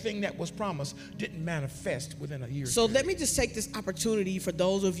everything that was promised didn't manifest within a year. So let me just take this opportunity for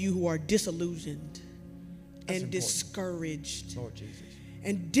those of you who are disillusioned and discouraged, Lord Jesus,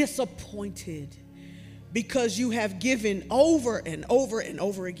 and disappointed because you have given over and over and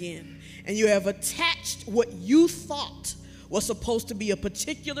over again, and you have attached what you thought was supposed to be a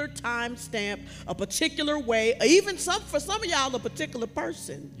particular time stamp, a particular way, even for some of y'all, a particular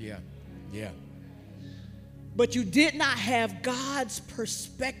person. Yeah. But you did not have God's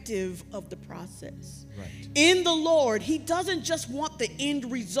perspective of the process. Right. In the Lord, he doesn't just want the end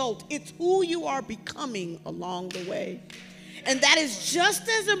result. It's who you are becoming along the way. And that is just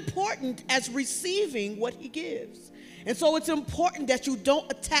as important as receiving what he gives. And so it's important that you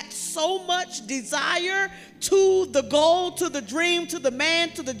don't attach so much desire to the goal, to the dream, to the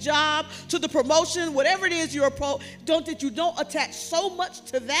man, to the job, to the promotion, whatever it is you don't attach so much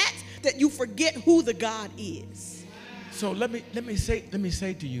to that you forget who the God is. So let me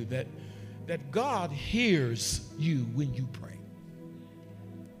say to you that God hears you when you pray.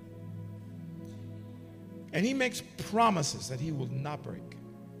 And he makes promises that he will not break.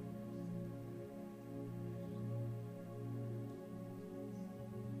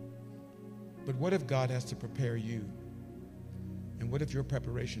 But what if God has to prepare you? And what if your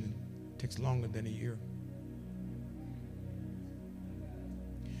preparation takes longer than a year?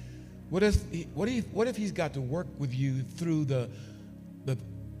 What if he's got to work with you through the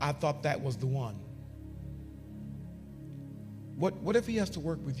I thought that was the one? What if he has to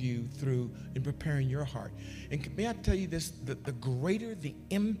work with you through in preparing your heart? And may I tell you this, the greater the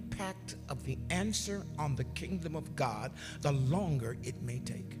impact of the answer on the kingdom of God, the longer it may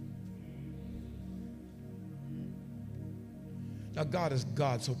take. Now, God is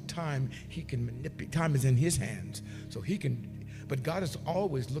God, so time he can manipulate. Time is in his hands, so he can. But God is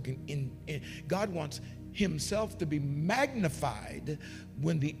always looking in. God wants himself to be magnified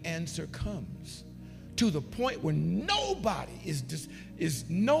when the answer comes, to the point where nobody is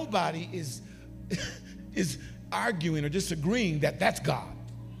arguing or disagreeing that that's God.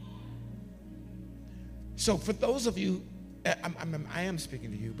 So for those of you I am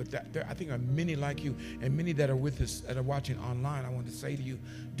speaking to you, but I think there are many like you and many that are with us that are watching online. I want to say to you,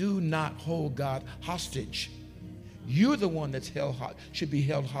 do not hold God hostage. You're the one that's should be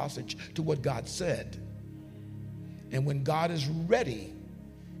held hostage to what God said. And when God is ready,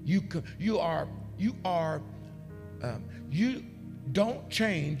 you don't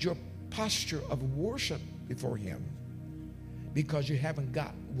change your posture of worship before Him because you haven't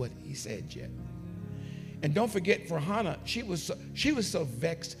got what He said yet. And don't forget, for Hannah, she was so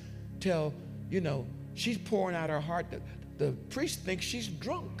vexed till, she's pouring out her heart. The priest thinks she's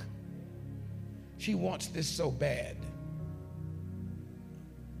drunk. She wants this so bad.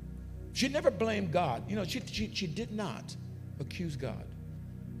 She never blamed God. She did not accuse God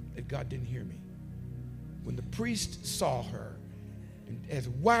that God didn't hear me. When the priest saw her and asked,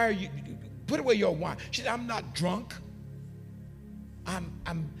 why are you, put away your wine. She said, I'm not drunk.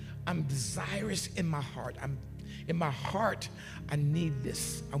 I'm desirous in my heart. In my heart, I need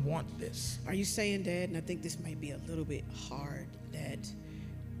this. I want this. Are you saying, Dad, and I think this might be a little bit hard, that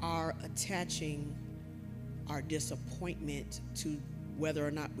our attaching our disappointment to whether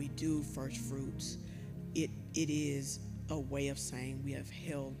or not we do first fruits, it is a way of saying we have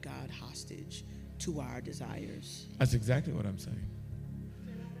held God hostage to our desires? That's exactly what I'm saying.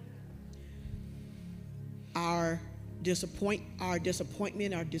 Our disappointment, our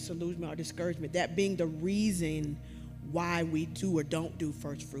disillusionment, our discouragement, that being the reason why we do or don't do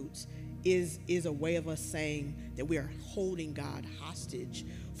first fruits, is a way of us saying that we are holding God hostage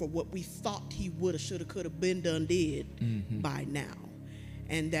for what we thought He woulda, shoulda, coulda, been done, did by now.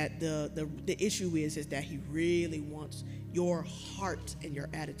 And that the issue is that He really wants your heart and your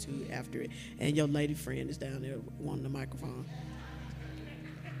attitude after it. And your lady friend is down there wanting the microphone.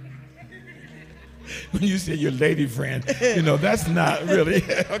 When you say your lady friend, that's not really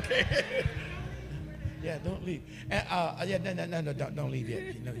okay. Yeah, don't leave. No, don't leave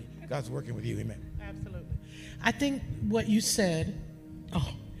yet. God's working with you, amen. Absolutely. I think what you said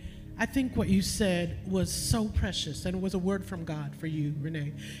was so precious, and it was a word from God for you,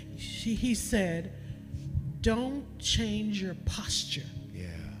 Renee. He said, don't change your posture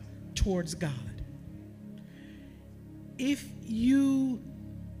towards God. If you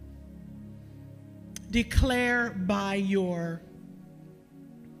declare by your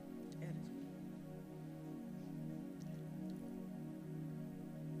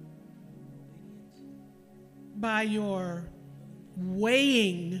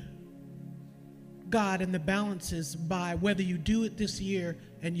weighing God in the balances by whether you do it this year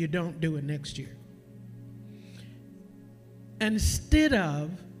and you don't do it next year, instead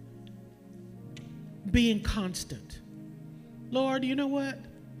of being constant. Lord, you know what?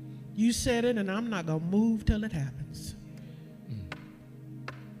 You said it, and I'm not going to move till it happens.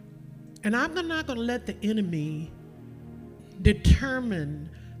 And I'm not going to let the enemy determine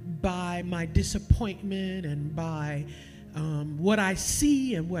by my disappointment and by what I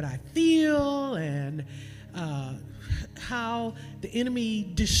see and what I feel and how the enemy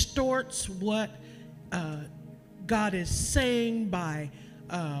distorts what God is saying by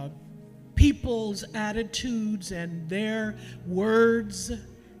people's attitudes and their words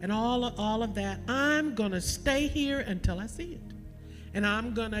and all of that. I'm going to stay here until I see it. And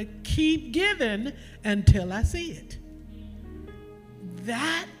I'm going to keep giving until I see it.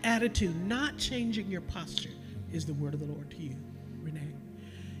 That attitude, not changing your posture, is the word of the Lord to you, Renee.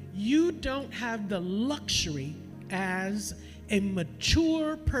 You don't have the luxury as a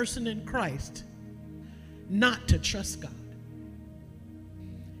mature person in Christ not to trust God.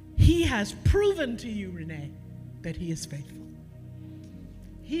 He has proven to you, Renee, that He is faithful.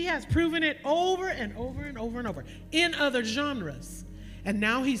 He has proven it over and over and over and over in other genres. And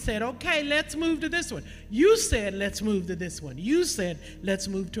now He said, okay, let's move to this one. You said, let's move to this one. You said, let's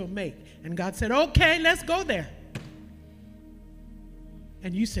move to a mate. And God said, okay, let's go there.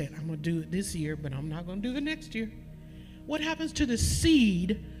 And you said, I'm going to do it this year, but I'm not going to do it next year. What happens to the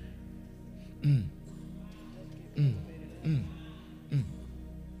seed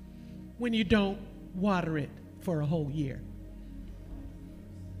when you don't water it for a whole year?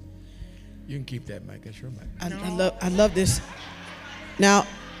 You can keep that mic. That's your mic. I love this. Now,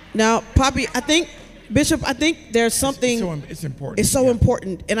 Poppy, Bishop, I think there's something. It's important. It's so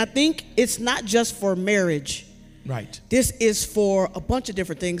important. And I think it's not just for marriage. Right. This is for a bunch of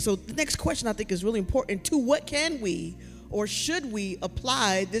different things. So the next question I think is really important. To what can we or should we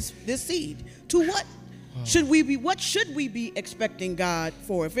apply this seed? To what should we be? What should we be expecting God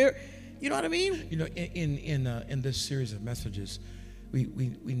for? If you know what I mean? In this series of messages, we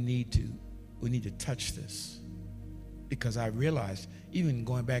need to touch this, because I realized, even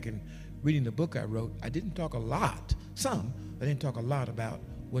going back and reading the book I wrote, I didn't talk a lot some. They didn't talk a lot about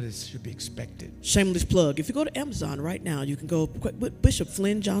what should be expected. Shameless plug. If you go to Amazon right now, you can go with Bishop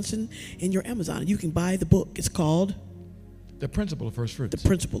Flynn Johnson in your Amazon, and you can buy the book. It's called The Principle of First Fruits. The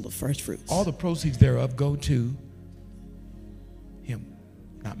Principle of First Fruits. All the proceeds thereof go to him,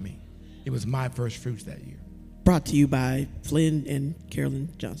 not me. It was my first fruits that year. Brought to you by Flynn and Carolyn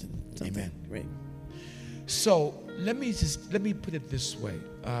Johnson. Amen. Right. So let me put it this way.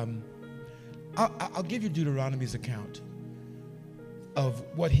 I'll give you Deuteronomy's account of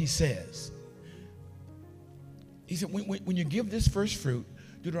what he says. He said, when you give this first fruit,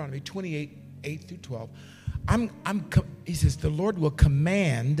 Deuteronomy 28, 8 through 12, he says, the Lord will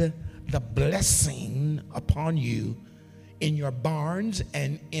command the blessing upon you in your barns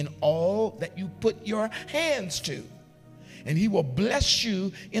and in all that you put your hands to. And he will bless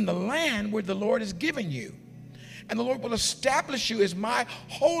you in the land where the Lord is giving you. And the Lord will establish you as my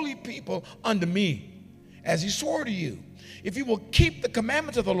holy people unto me, as he swore to you. If you will keep the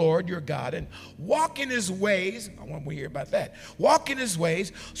commandments of the Lord your God and walk in his ways, I want to hear about that. Walk in his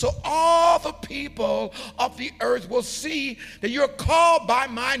ways, so all the people of the earth will see that you're called by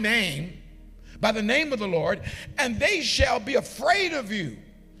my name, by the name of the Lord, and they shall be afraid of you.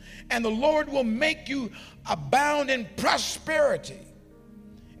 And the Lord will make you abound in prosperity,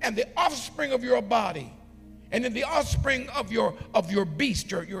 and the offspring of your body, and in the offspring of your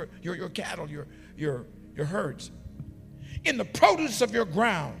beast, your cattle, your herds, in the produce of your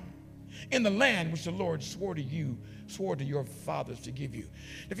ground, in the land which the Lord swore to your fathers to give you.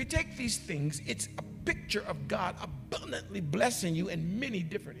 If you take these things, it's a picture of God abundantly blessing you in many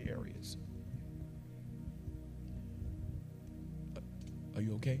different areas. Are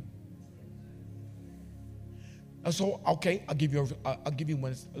you okay? So, okay, I'll give you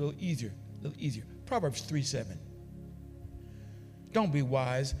one that's a little easier. Proverbs 3:7. Don't be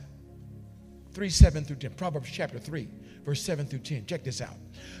wise. 3:7 through 10. Proverbs chapter 3, verse 7 through 10. Check this out.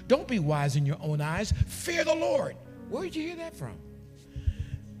 Don't be wise in your own eyes. Fear the Lord. Where did you hear that from?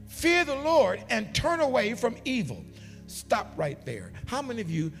 Fear the Lord and turn away from evil. Stop right there. How many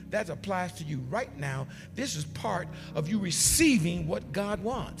of you, that applies to you right now? This is part of you receiving what God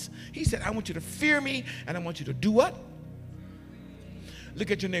wants. He said, I want you to fear me, and I want you to do what?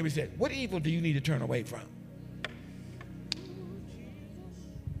 Look at your neighbor and say, what evil do you need to turn away from?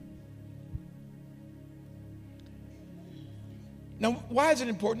 Now, why is it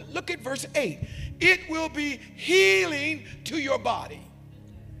important? Look at verse 8. It will be healing to your body.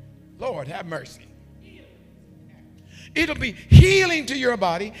 Lord, have mercy. It'll be healing to your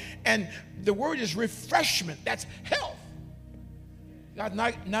body, and the word is refreshment. That's health. God,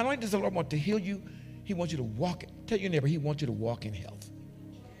 not only does the Lord want to heal you, he wants you to walk. Tell your neighbor, he wants you to walk in health.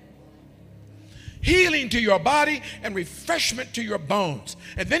 Healing to your body and refreshment to your bones.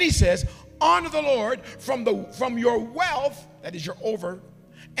 And then he says, honor the Lord from your wealth, that is your over,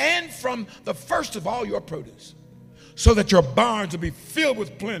 and from the first of all your produce, so that your barns will be filled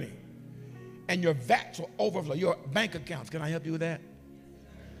with plenty and your vats will overflow. Your bank accounts. Can I help you with that?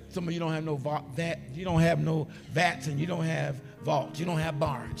 Some of you don't have no VAT. You don't have no vats, and you don't have vaults. You don't have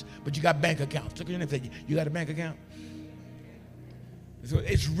barns, but you got bank accounts. Look at your name and say, you got a bank account? So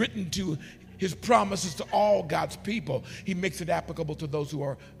it's written to his promises to all God's people. He makes it applicable to those who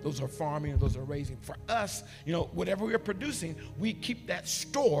are farming and those who are raising. For us, whatever we're producing, we keep that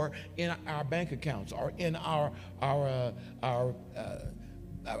store in our bank accounts or in our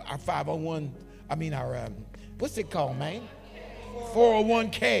 501. What's it called, man?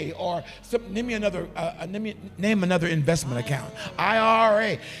 401k or name another investment account.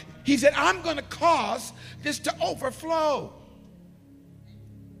 IRA. He said, I'm going to cause this to overflow.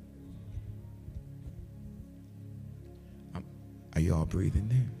 Are you all breathing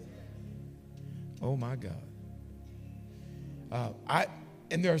there? Oh my God.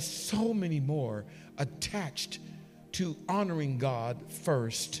 And there are so many more attached to honoring God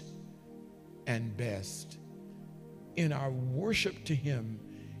first and best in our worship to him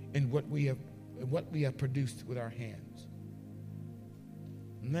in what we have produced with our hands.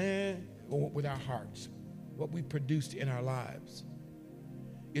 With our hearts, what we produced in our lives.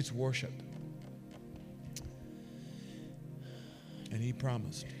 It's worship. And he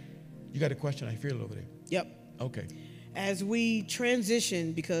promised. You got a question? I feel it over there. Yep. Okay. As we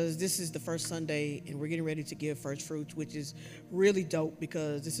transition, because this is the first Sunday and we're getting ready to give first fruits, which is really dope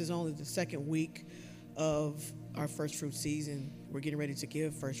because this is only the second week of our first fruit season. We're getting ready to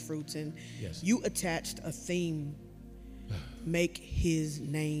give first fruits, and yes, you attached a theme, make his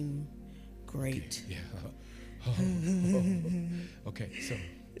name great. Okay. Yeah. Okay, so.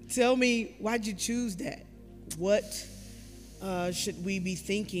 Tell me, why'd you choose that? What should we be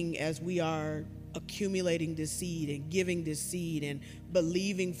thinking as we are accumulating this seed and giving this seed and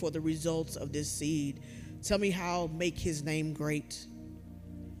believing for the results of this seed. Tell me how make his name great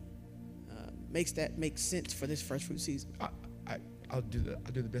makes that make sense for this first fruit season. I'll do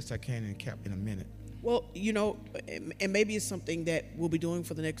the best I can in a minute. Well, you know, and maybe it's something that we'll be doing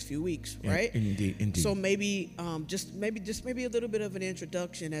for the next few weeks, right? Indeed. So maybe just maybe a little bit of an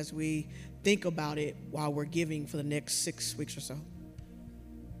introduction as we think about it while we're giving for the next 6 weeks or so.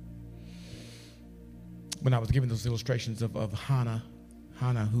 When I was giving those illustrations of Hannah,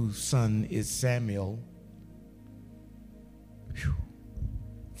 whose son is Samuel,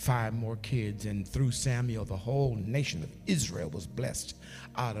 5 more kids, and through Samuel, the whole nation of Israel was blessed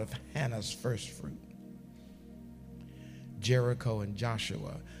out of Hannah's first fruit. Jericho and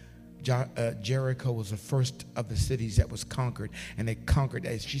Joshua. Jericho was the first of the cities that was conquered, and they conquered,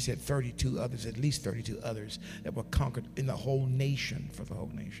 as she said, 32 others, at least 32 others that were conquered in the whole nation, for the whole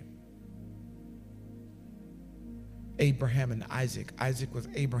nation. Abraham and Isaac. Isaac was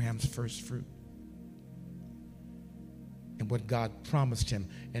Abraham's first fruit. And what God promised him.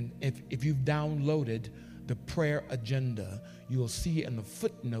 And if you've downloaded the prayer agenda, you'll see in the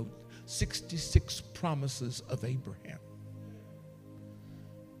footnote 66 promises of Abraham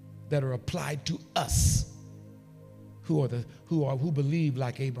that are applied to us who believe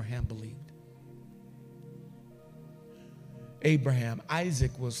like Abraham believed.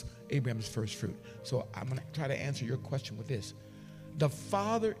 Isaac was Abraham's first fruit. So I'm going to try to answer your question with this. The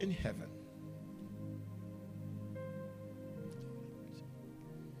Father in heaven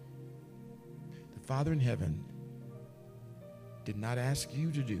did not ask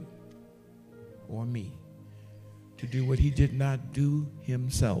you to do, or me, to do what he did not do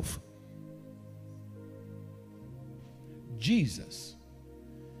himself. Jesus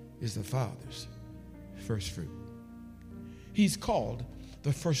is the Father's first fruit. He's called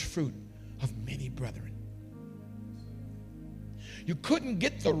the first fruit of many brethren. You couldn't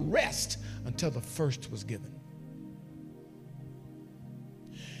get the rest until the first was given.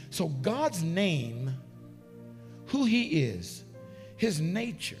 So God's name, who he is, his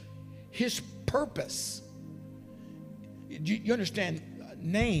nature, his purpose. You understand,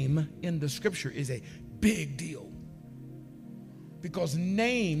 name in the scripture is a big deal, because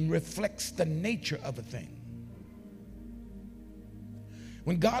name reflects the nature of a thing.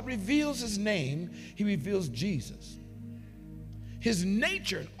 When God reveals his name, he reveals Jesus. His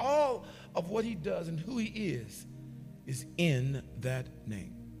nature and all of what he does and who he is in that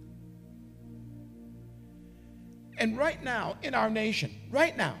name. And right now in our nation,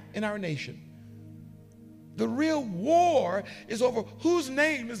 the real war is over whose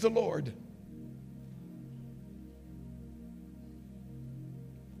name is the Lord.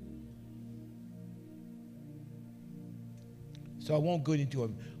 So I won't go into a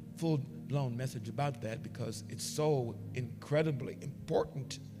full-blown message about that, because it's so incredibly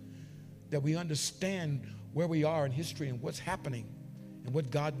important that we understand where we are in history and what's happening and what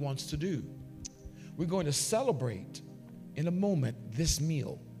God wants to do. We're going to celebrate in a moment this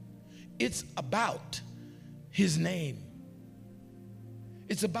meal. It's about his name.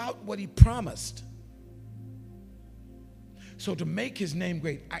 It's about what he promised. So to make his name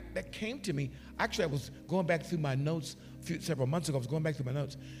great, that came to me. Actually, I was going back through my notes several months ago. I was going back through my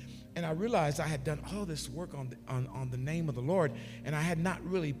notes, and I realized I had done all this work on the name of the Lord, and I had not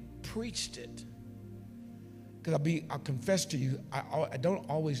really preached it. Because I'll confess to you, I don't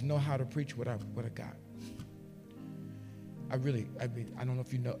always know how to preach what I got. I don't know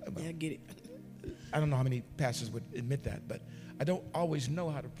if you know. Yeah, I get it. I don't know how many pastors would admit that, but I don't always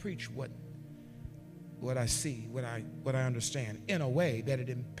know how to preach what I see, what I understand, in a way that it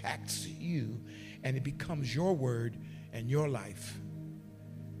impacts you and it becomes your word and your life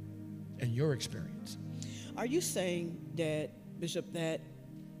and your experience. Are you saying that, Bishop, that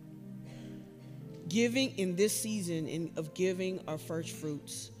giving in this season of giving our first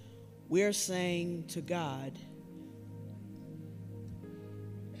fruits, we're saying to God,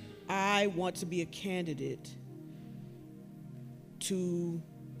 I want to be a candidate to,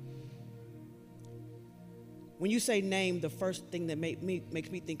 when you say name, the first thing that makes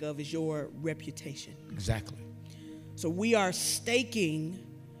me think of is your reputation. Exactly. So we are staking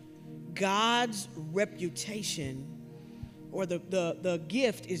God's reputation, or the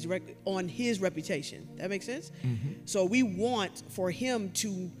gift is on his reputation. That makes sense? Mm-hmm. So we want for him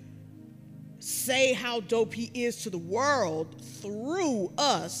to say how dope he is to the world through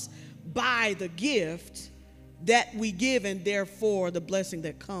us by the gift that we give, and therefore the blessing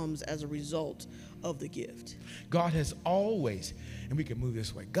that comes as a result of the gift. God has always, and we can move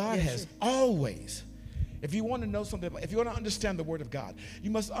this way, God has always If you want to know something, if you want to understand the Word of God,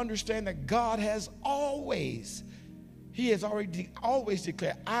 you must understand that God has always, He has always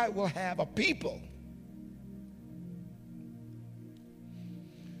declared, I will have a people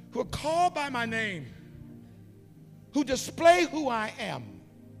who are called by my name, who display who I am,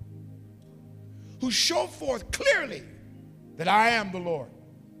 who show forth clearly that I am the Lord.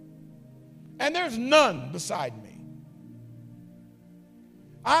 And there's none beside me.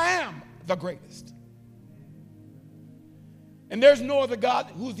 I am the greatest. And there's no other God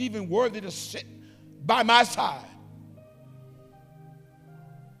who's even worthy to sit by my side.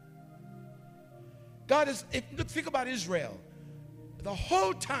 God is, think about Israel. The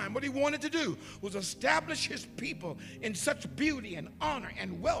whole time, what he wanted to do was establish his people in such beauty and honor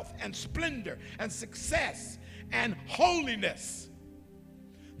and wealth and splendor and success and holiness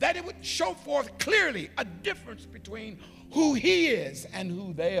that it would show forth clearly a difference between who he is and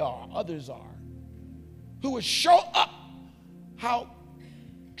who they are, others are. Who would show up how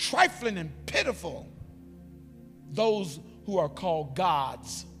trifling and pitiful those who are called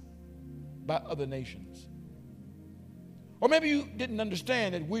gods by other nations. Or maybe you didn't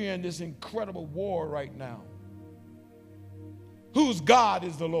understand that we're in this incredible war right now. Whose God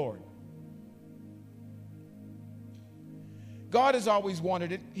is the Lord? God has always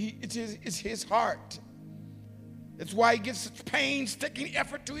wanted it. It's his heart. That's why he gives such painstaking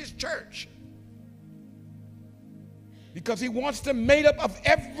effort to his church. Because he wants them made up of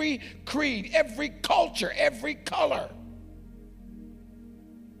every creed, every culture, every color.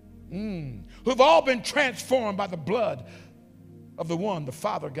 Who've all been transformed by the blood of the one, the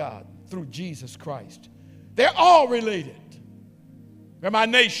Father God, through Jesus Christ. They're all related. They're my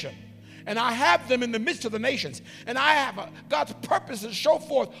nation. And I have them in the midst of the nations. And I have God's purpose to show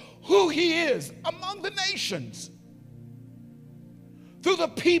forth who he is among the nations. Through the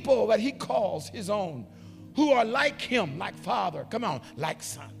people that he calls his own, who are like him, like Father, come on, like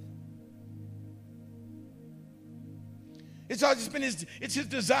Son. It's always been it's his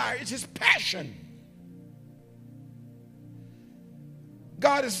desire, it's his passion.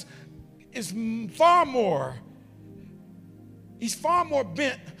 God is far more, he's far more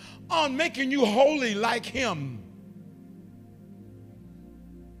bent on making you holy like him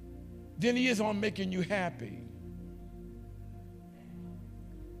than he is on making you happy.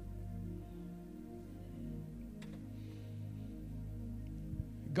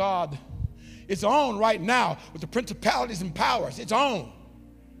 God is on right now with the principalities and powers. It's on.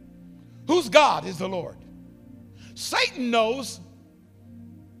 Whose God is the Lord? Satan knows.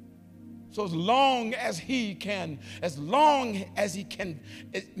 So as long as he can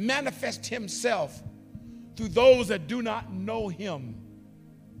manifest himself through those that do not know him,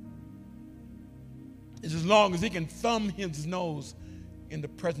 is as long as he can thumb his nose in the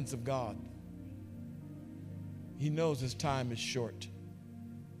presence of God. He knows his time is short.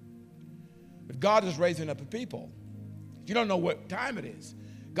 But God is raising up a people. You don't know what time it is.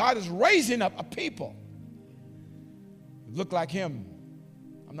 God is raising up a people who look like him.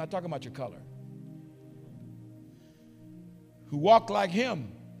 I'm not talking about your color. Who walk like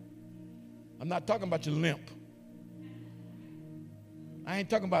him. I'm not talking about your limp. I ain't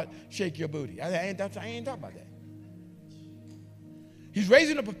talking about shake your booty. I ain't talking about that. He's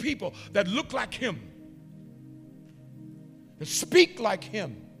raising up a people that look like him, that speak like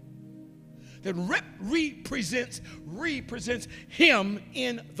him, that represents him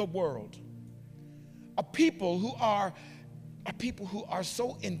in the world. A people who are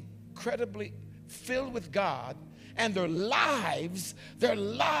so incredibly filled with God, and their lives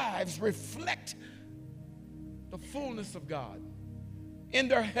reflect the fullness of God in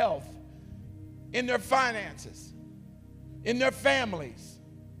their health, in their finances, in their families,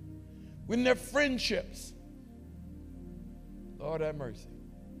 in their friendships. Lord have mercy.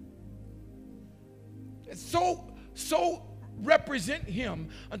 It's so represent him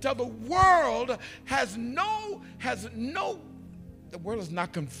until the world the world is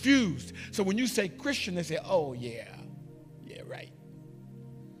not confused. So when you say Christian, they say, oh yeah, right.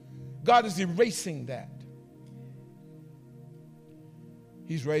 God is erasing that.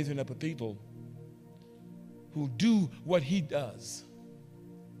 He's raising up a people who do what he does.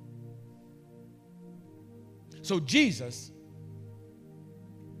 So Jesus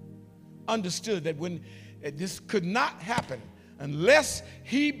understood that when this could not happen unless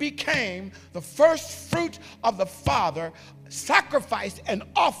he became the first fruit of the Father, sacrificed and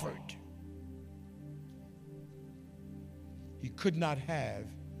offered, he could not have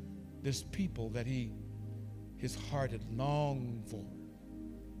this people that his heart had longed for.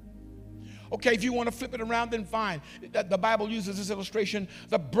 Okay, if you want to flip it around, then fine. The Bible uses this illustration,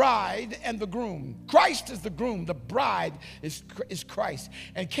 the bride and the groom. Christ is the groom. The bride is Christ.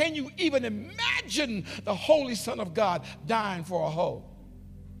 And can you even imagine the Holy Son of God dying for a hoe?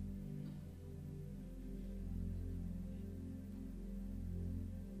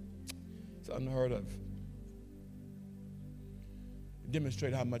 It's unheard of.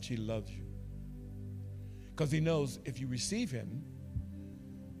 Demonstrate how much he loves you. Because he knows if you receive him,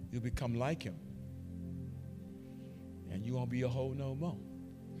 you'll become like him. And you won't be a hoe no more.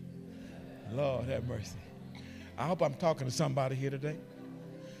 Lord have mercy. I hope I'm talking to somebody here today.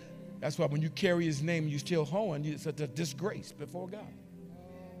 That's why when you carry his name and you're still hoeing, it's a disgrace before God.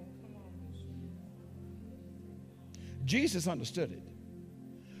 Jesus understood it.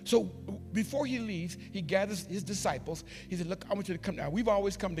 So before he leaves, he gathers his disciples. He said, look, I want you to come now. We've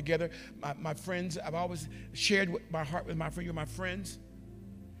always come together. My friends, I've always shared my heart with my friends.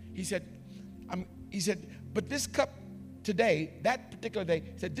 He said, but this cup today, that particular day,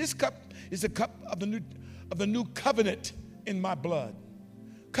 he said, this cup is the cup of the new covenant in my blood.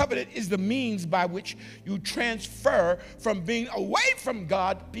 Covenant is the means by which you transfer from being away from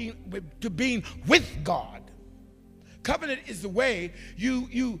God to being with God. Covenant is the way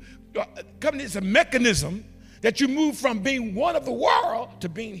covenant is a mechanism that you move from being one of the world to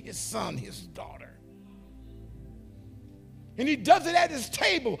being his son, his daughter. And he does it at his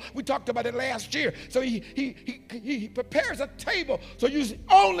table. We talked about it last year. So he prepares a table so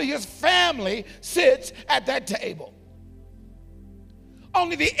only his family sits at that table.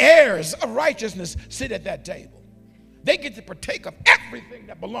 Only the heirs of righteousness sit at that table. They get to partake of everything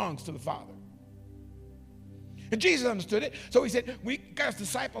that belongs to the Father. And Jesus understood it. So he said, we got his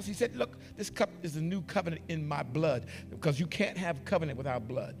disciples. He said, look, this cup is the new covenant in my blood, because you can't have covenant without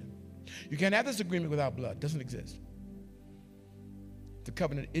blood. You can't have this agreement without blood. It doesn't exist. The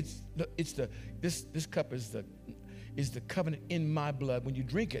covenant, this cup is the covenant in my blood. When you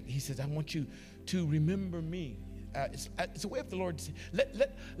drink it, he says, I want you to remember me. It's a way of the Lord to say,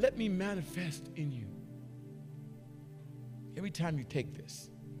 let me manifest in you. Every time you take this.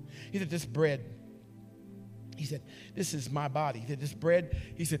 He said, this bread, he said, this is my body. He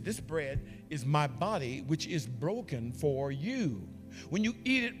said, this bread is my body, which is broken for you. When you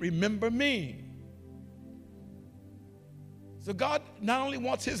eat it, remember me. So God not only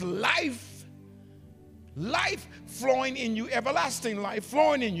wants his life flowing in you, everlasting life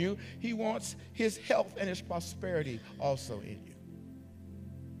flowing in you, he wants his health and his prosperity also in you.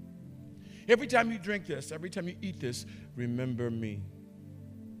 Every time you drink this, every time you eat this, remember me.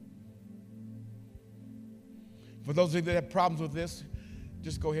 For those of you that have problems with this,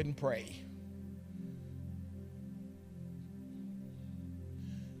 just go ahead and pray.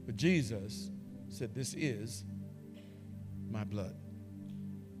 But Jesus said, this is my blood.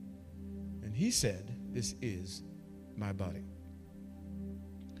 And he said, this is my body.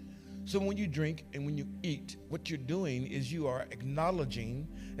 So when you drink and when you eat, what you're doing is you are acknowledging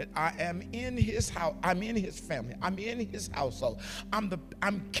that I am in his house, I'm in his family, I'm in his household.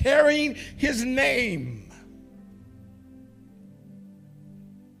 I'm carrying his name.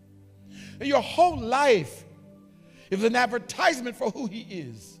 And your whole life is an advertisement for who he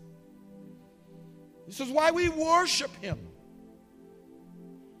is. This is why we worship him.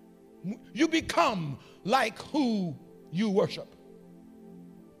 You become like who you worship.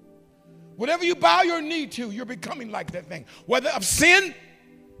 Whatever you bow your knee to, you're becoming like that thing, whether of sin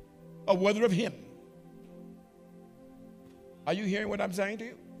or whether of him. Are you hearing what I'm saying to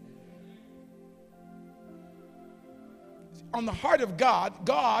you? On the heart of God,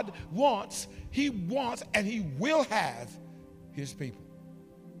 God wants, and he will have his people.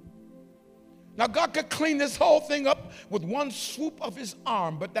 Now, God could clean this whole thing up with one swoop of his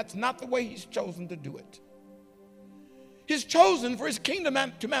arm, but that's not the way he's chosen to do it. He's chosen for his kingdom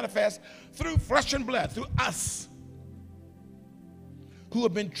to manifest through flesh and blood, through us who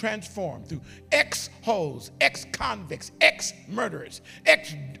have been transformed, through ex-hoes, ex-convicts, ex-murderers,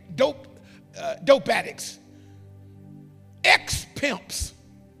 ex-dope addicts, ex-pimps,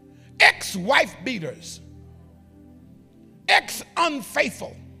 ex-wife beaters,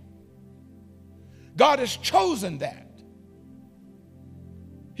 ex-unfaithful. God has chosen that.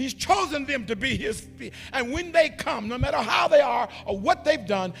 He's chosen them to be his feet. And when they come, no matter how they are or what they've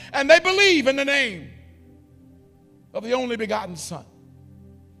done, and they believe in the name of the only begotten Son,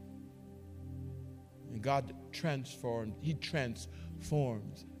 and God transforms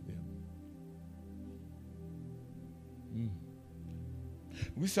them.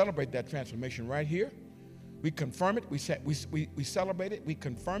 We celebrate that transformation right here. We confirm it. We celebrate it. We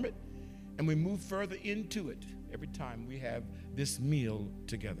confirm it. And we move further into it every time we have this meal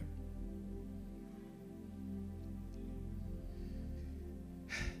together.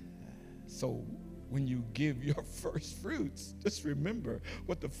 So when you give your first fruits, just remember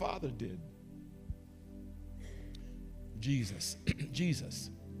what the Father did. Jesus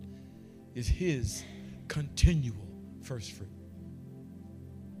is his continual first fruit.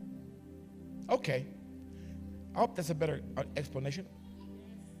 Okay. I hope that's a better explanation.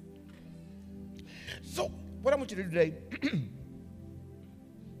 So what I want you to do today,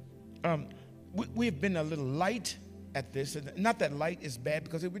 we have been a little light at this, and not that light is bad,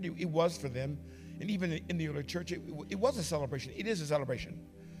 because it was for them, and even in the early church, it was a celebration. It is a celebration.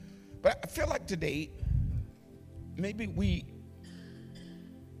 But I feel like today, maybe we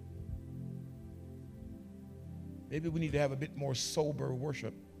need to have a bit more sober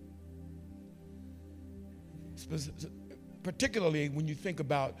worship. Particularly when you think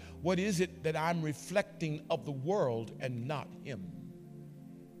about what is it that I'm reflecting of the world and not him.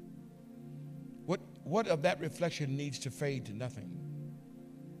 What of that reflection needs to fade to nothing?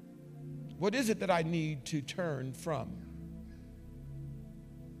 What is it that I need to turn from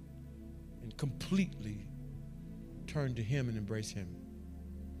and completely turn to him and embrace him?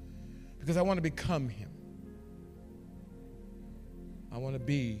 Because I want to become him. I want to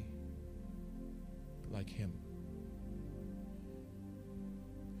be like him.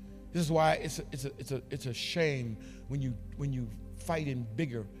 This is why it's a shame when you fight and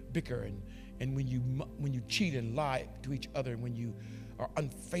bicker and when you cheat and lie to each other, and when you are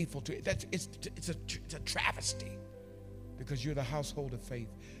unfaithful to it. It's a travesty, because you're the household of faith.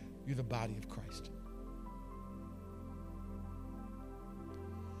 You're the body of Christ.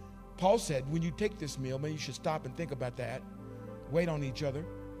 Paul said, when you take this meal, maybe you should stop and think about that. Wait on each other.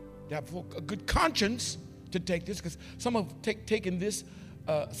 To have a good conscience to take this, because some have taken this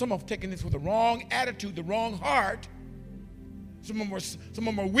with the wrong attitude, the wrong heart. Some of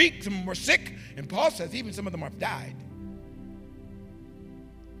them are weak, some of them are sick, and Paul says even some of them have died.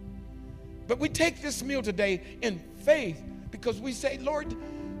 But we take this meal today in faith, because we say, Lord,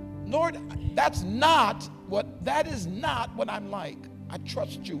 that is not what I'm like. I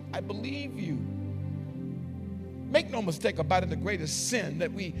trust you. I believe you. Make no mistake about it, the greatest sin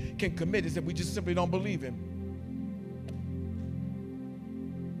that we can commit is that we just simply don't believe him.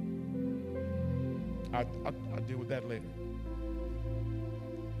 I'll deal with that later.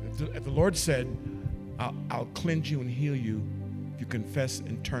 If the Lord said, I'll cleanse you and heal you if you confess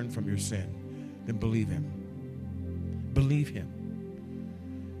and turn from your sin, then believe him. Believe him.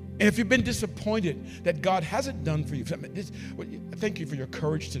 And if you've been disappointed that God hasn't done for you, thank you for your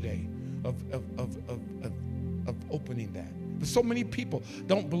courage today of opening that. But so many people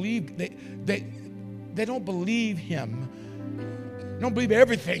don't believe, they don't believe him, don't believe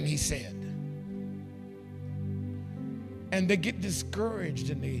everything he said. And they get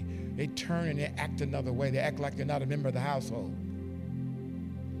discouraged, and they turn and they act another way. They act like they're not a member of the household.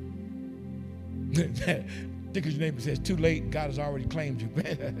 Think of your neighbor, says, too late, God has already claimed you.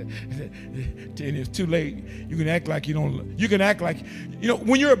 And it's too late. You can act like you don't. You can act like,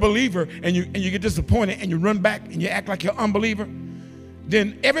 when you're a believer and you get disappointed and you run back and you act like you're an unbeliever,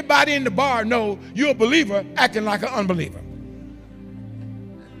 then everybody in the bar know you're a believer acting like an unbeliever.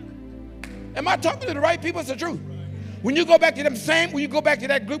 Am I talking to the right people? It's the truth. When you go back to when you go back to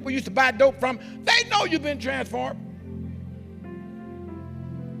that group we used to buy dope from, they know you've been transformed.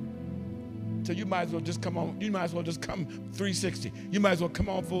 So you might as well just come on. You might as well just come 360. You might as well come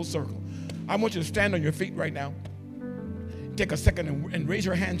on full circle. I want you to stand on your feet right now. Take a second and raise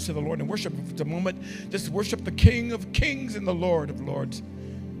your hands to the Lord and worship for just a moment. Just worship the King of Kings and the Lord of Lords.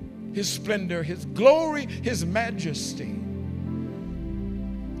 His splendor, his glory, his majesty.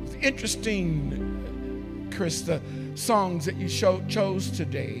 It's interesting, Chris, the songs that you chose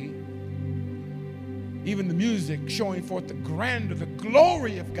today, even the music showing forth the grandeur, the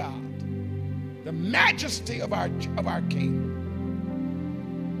glory of God, the majesty of our King.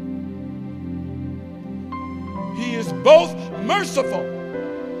 He is both merciful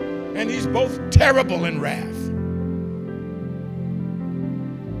and he's both terrible in wrath.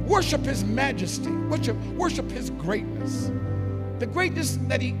 Worship his majesty. Worship his greatness. The greatness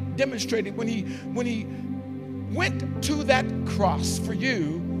that he demonstrated when he went to that cross for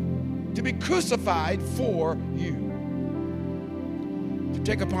you, to be crucified for you, to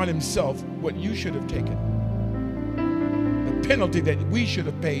take upon himself what you should have taken. The penalty that we should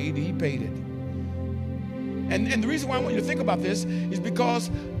have paid, he paid it. And the reason why I want you to think about this is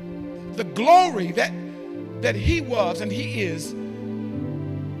because the glory that he was and he is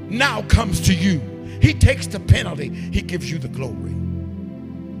now comes to you. He takes the penalty, he gives you the glory.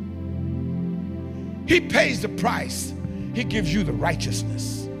 He pays the price, he gives you the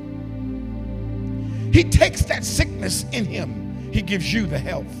righteousness. He takes that sickness in him, he gives you the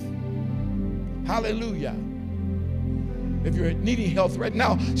health. Hallelujah. If you're needing health right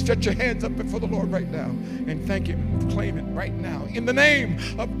now, stretch your hands up before the Lord right now and thank Him. Claim it right now in the name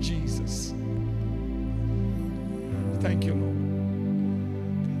of Jesus. Thank you, Lord.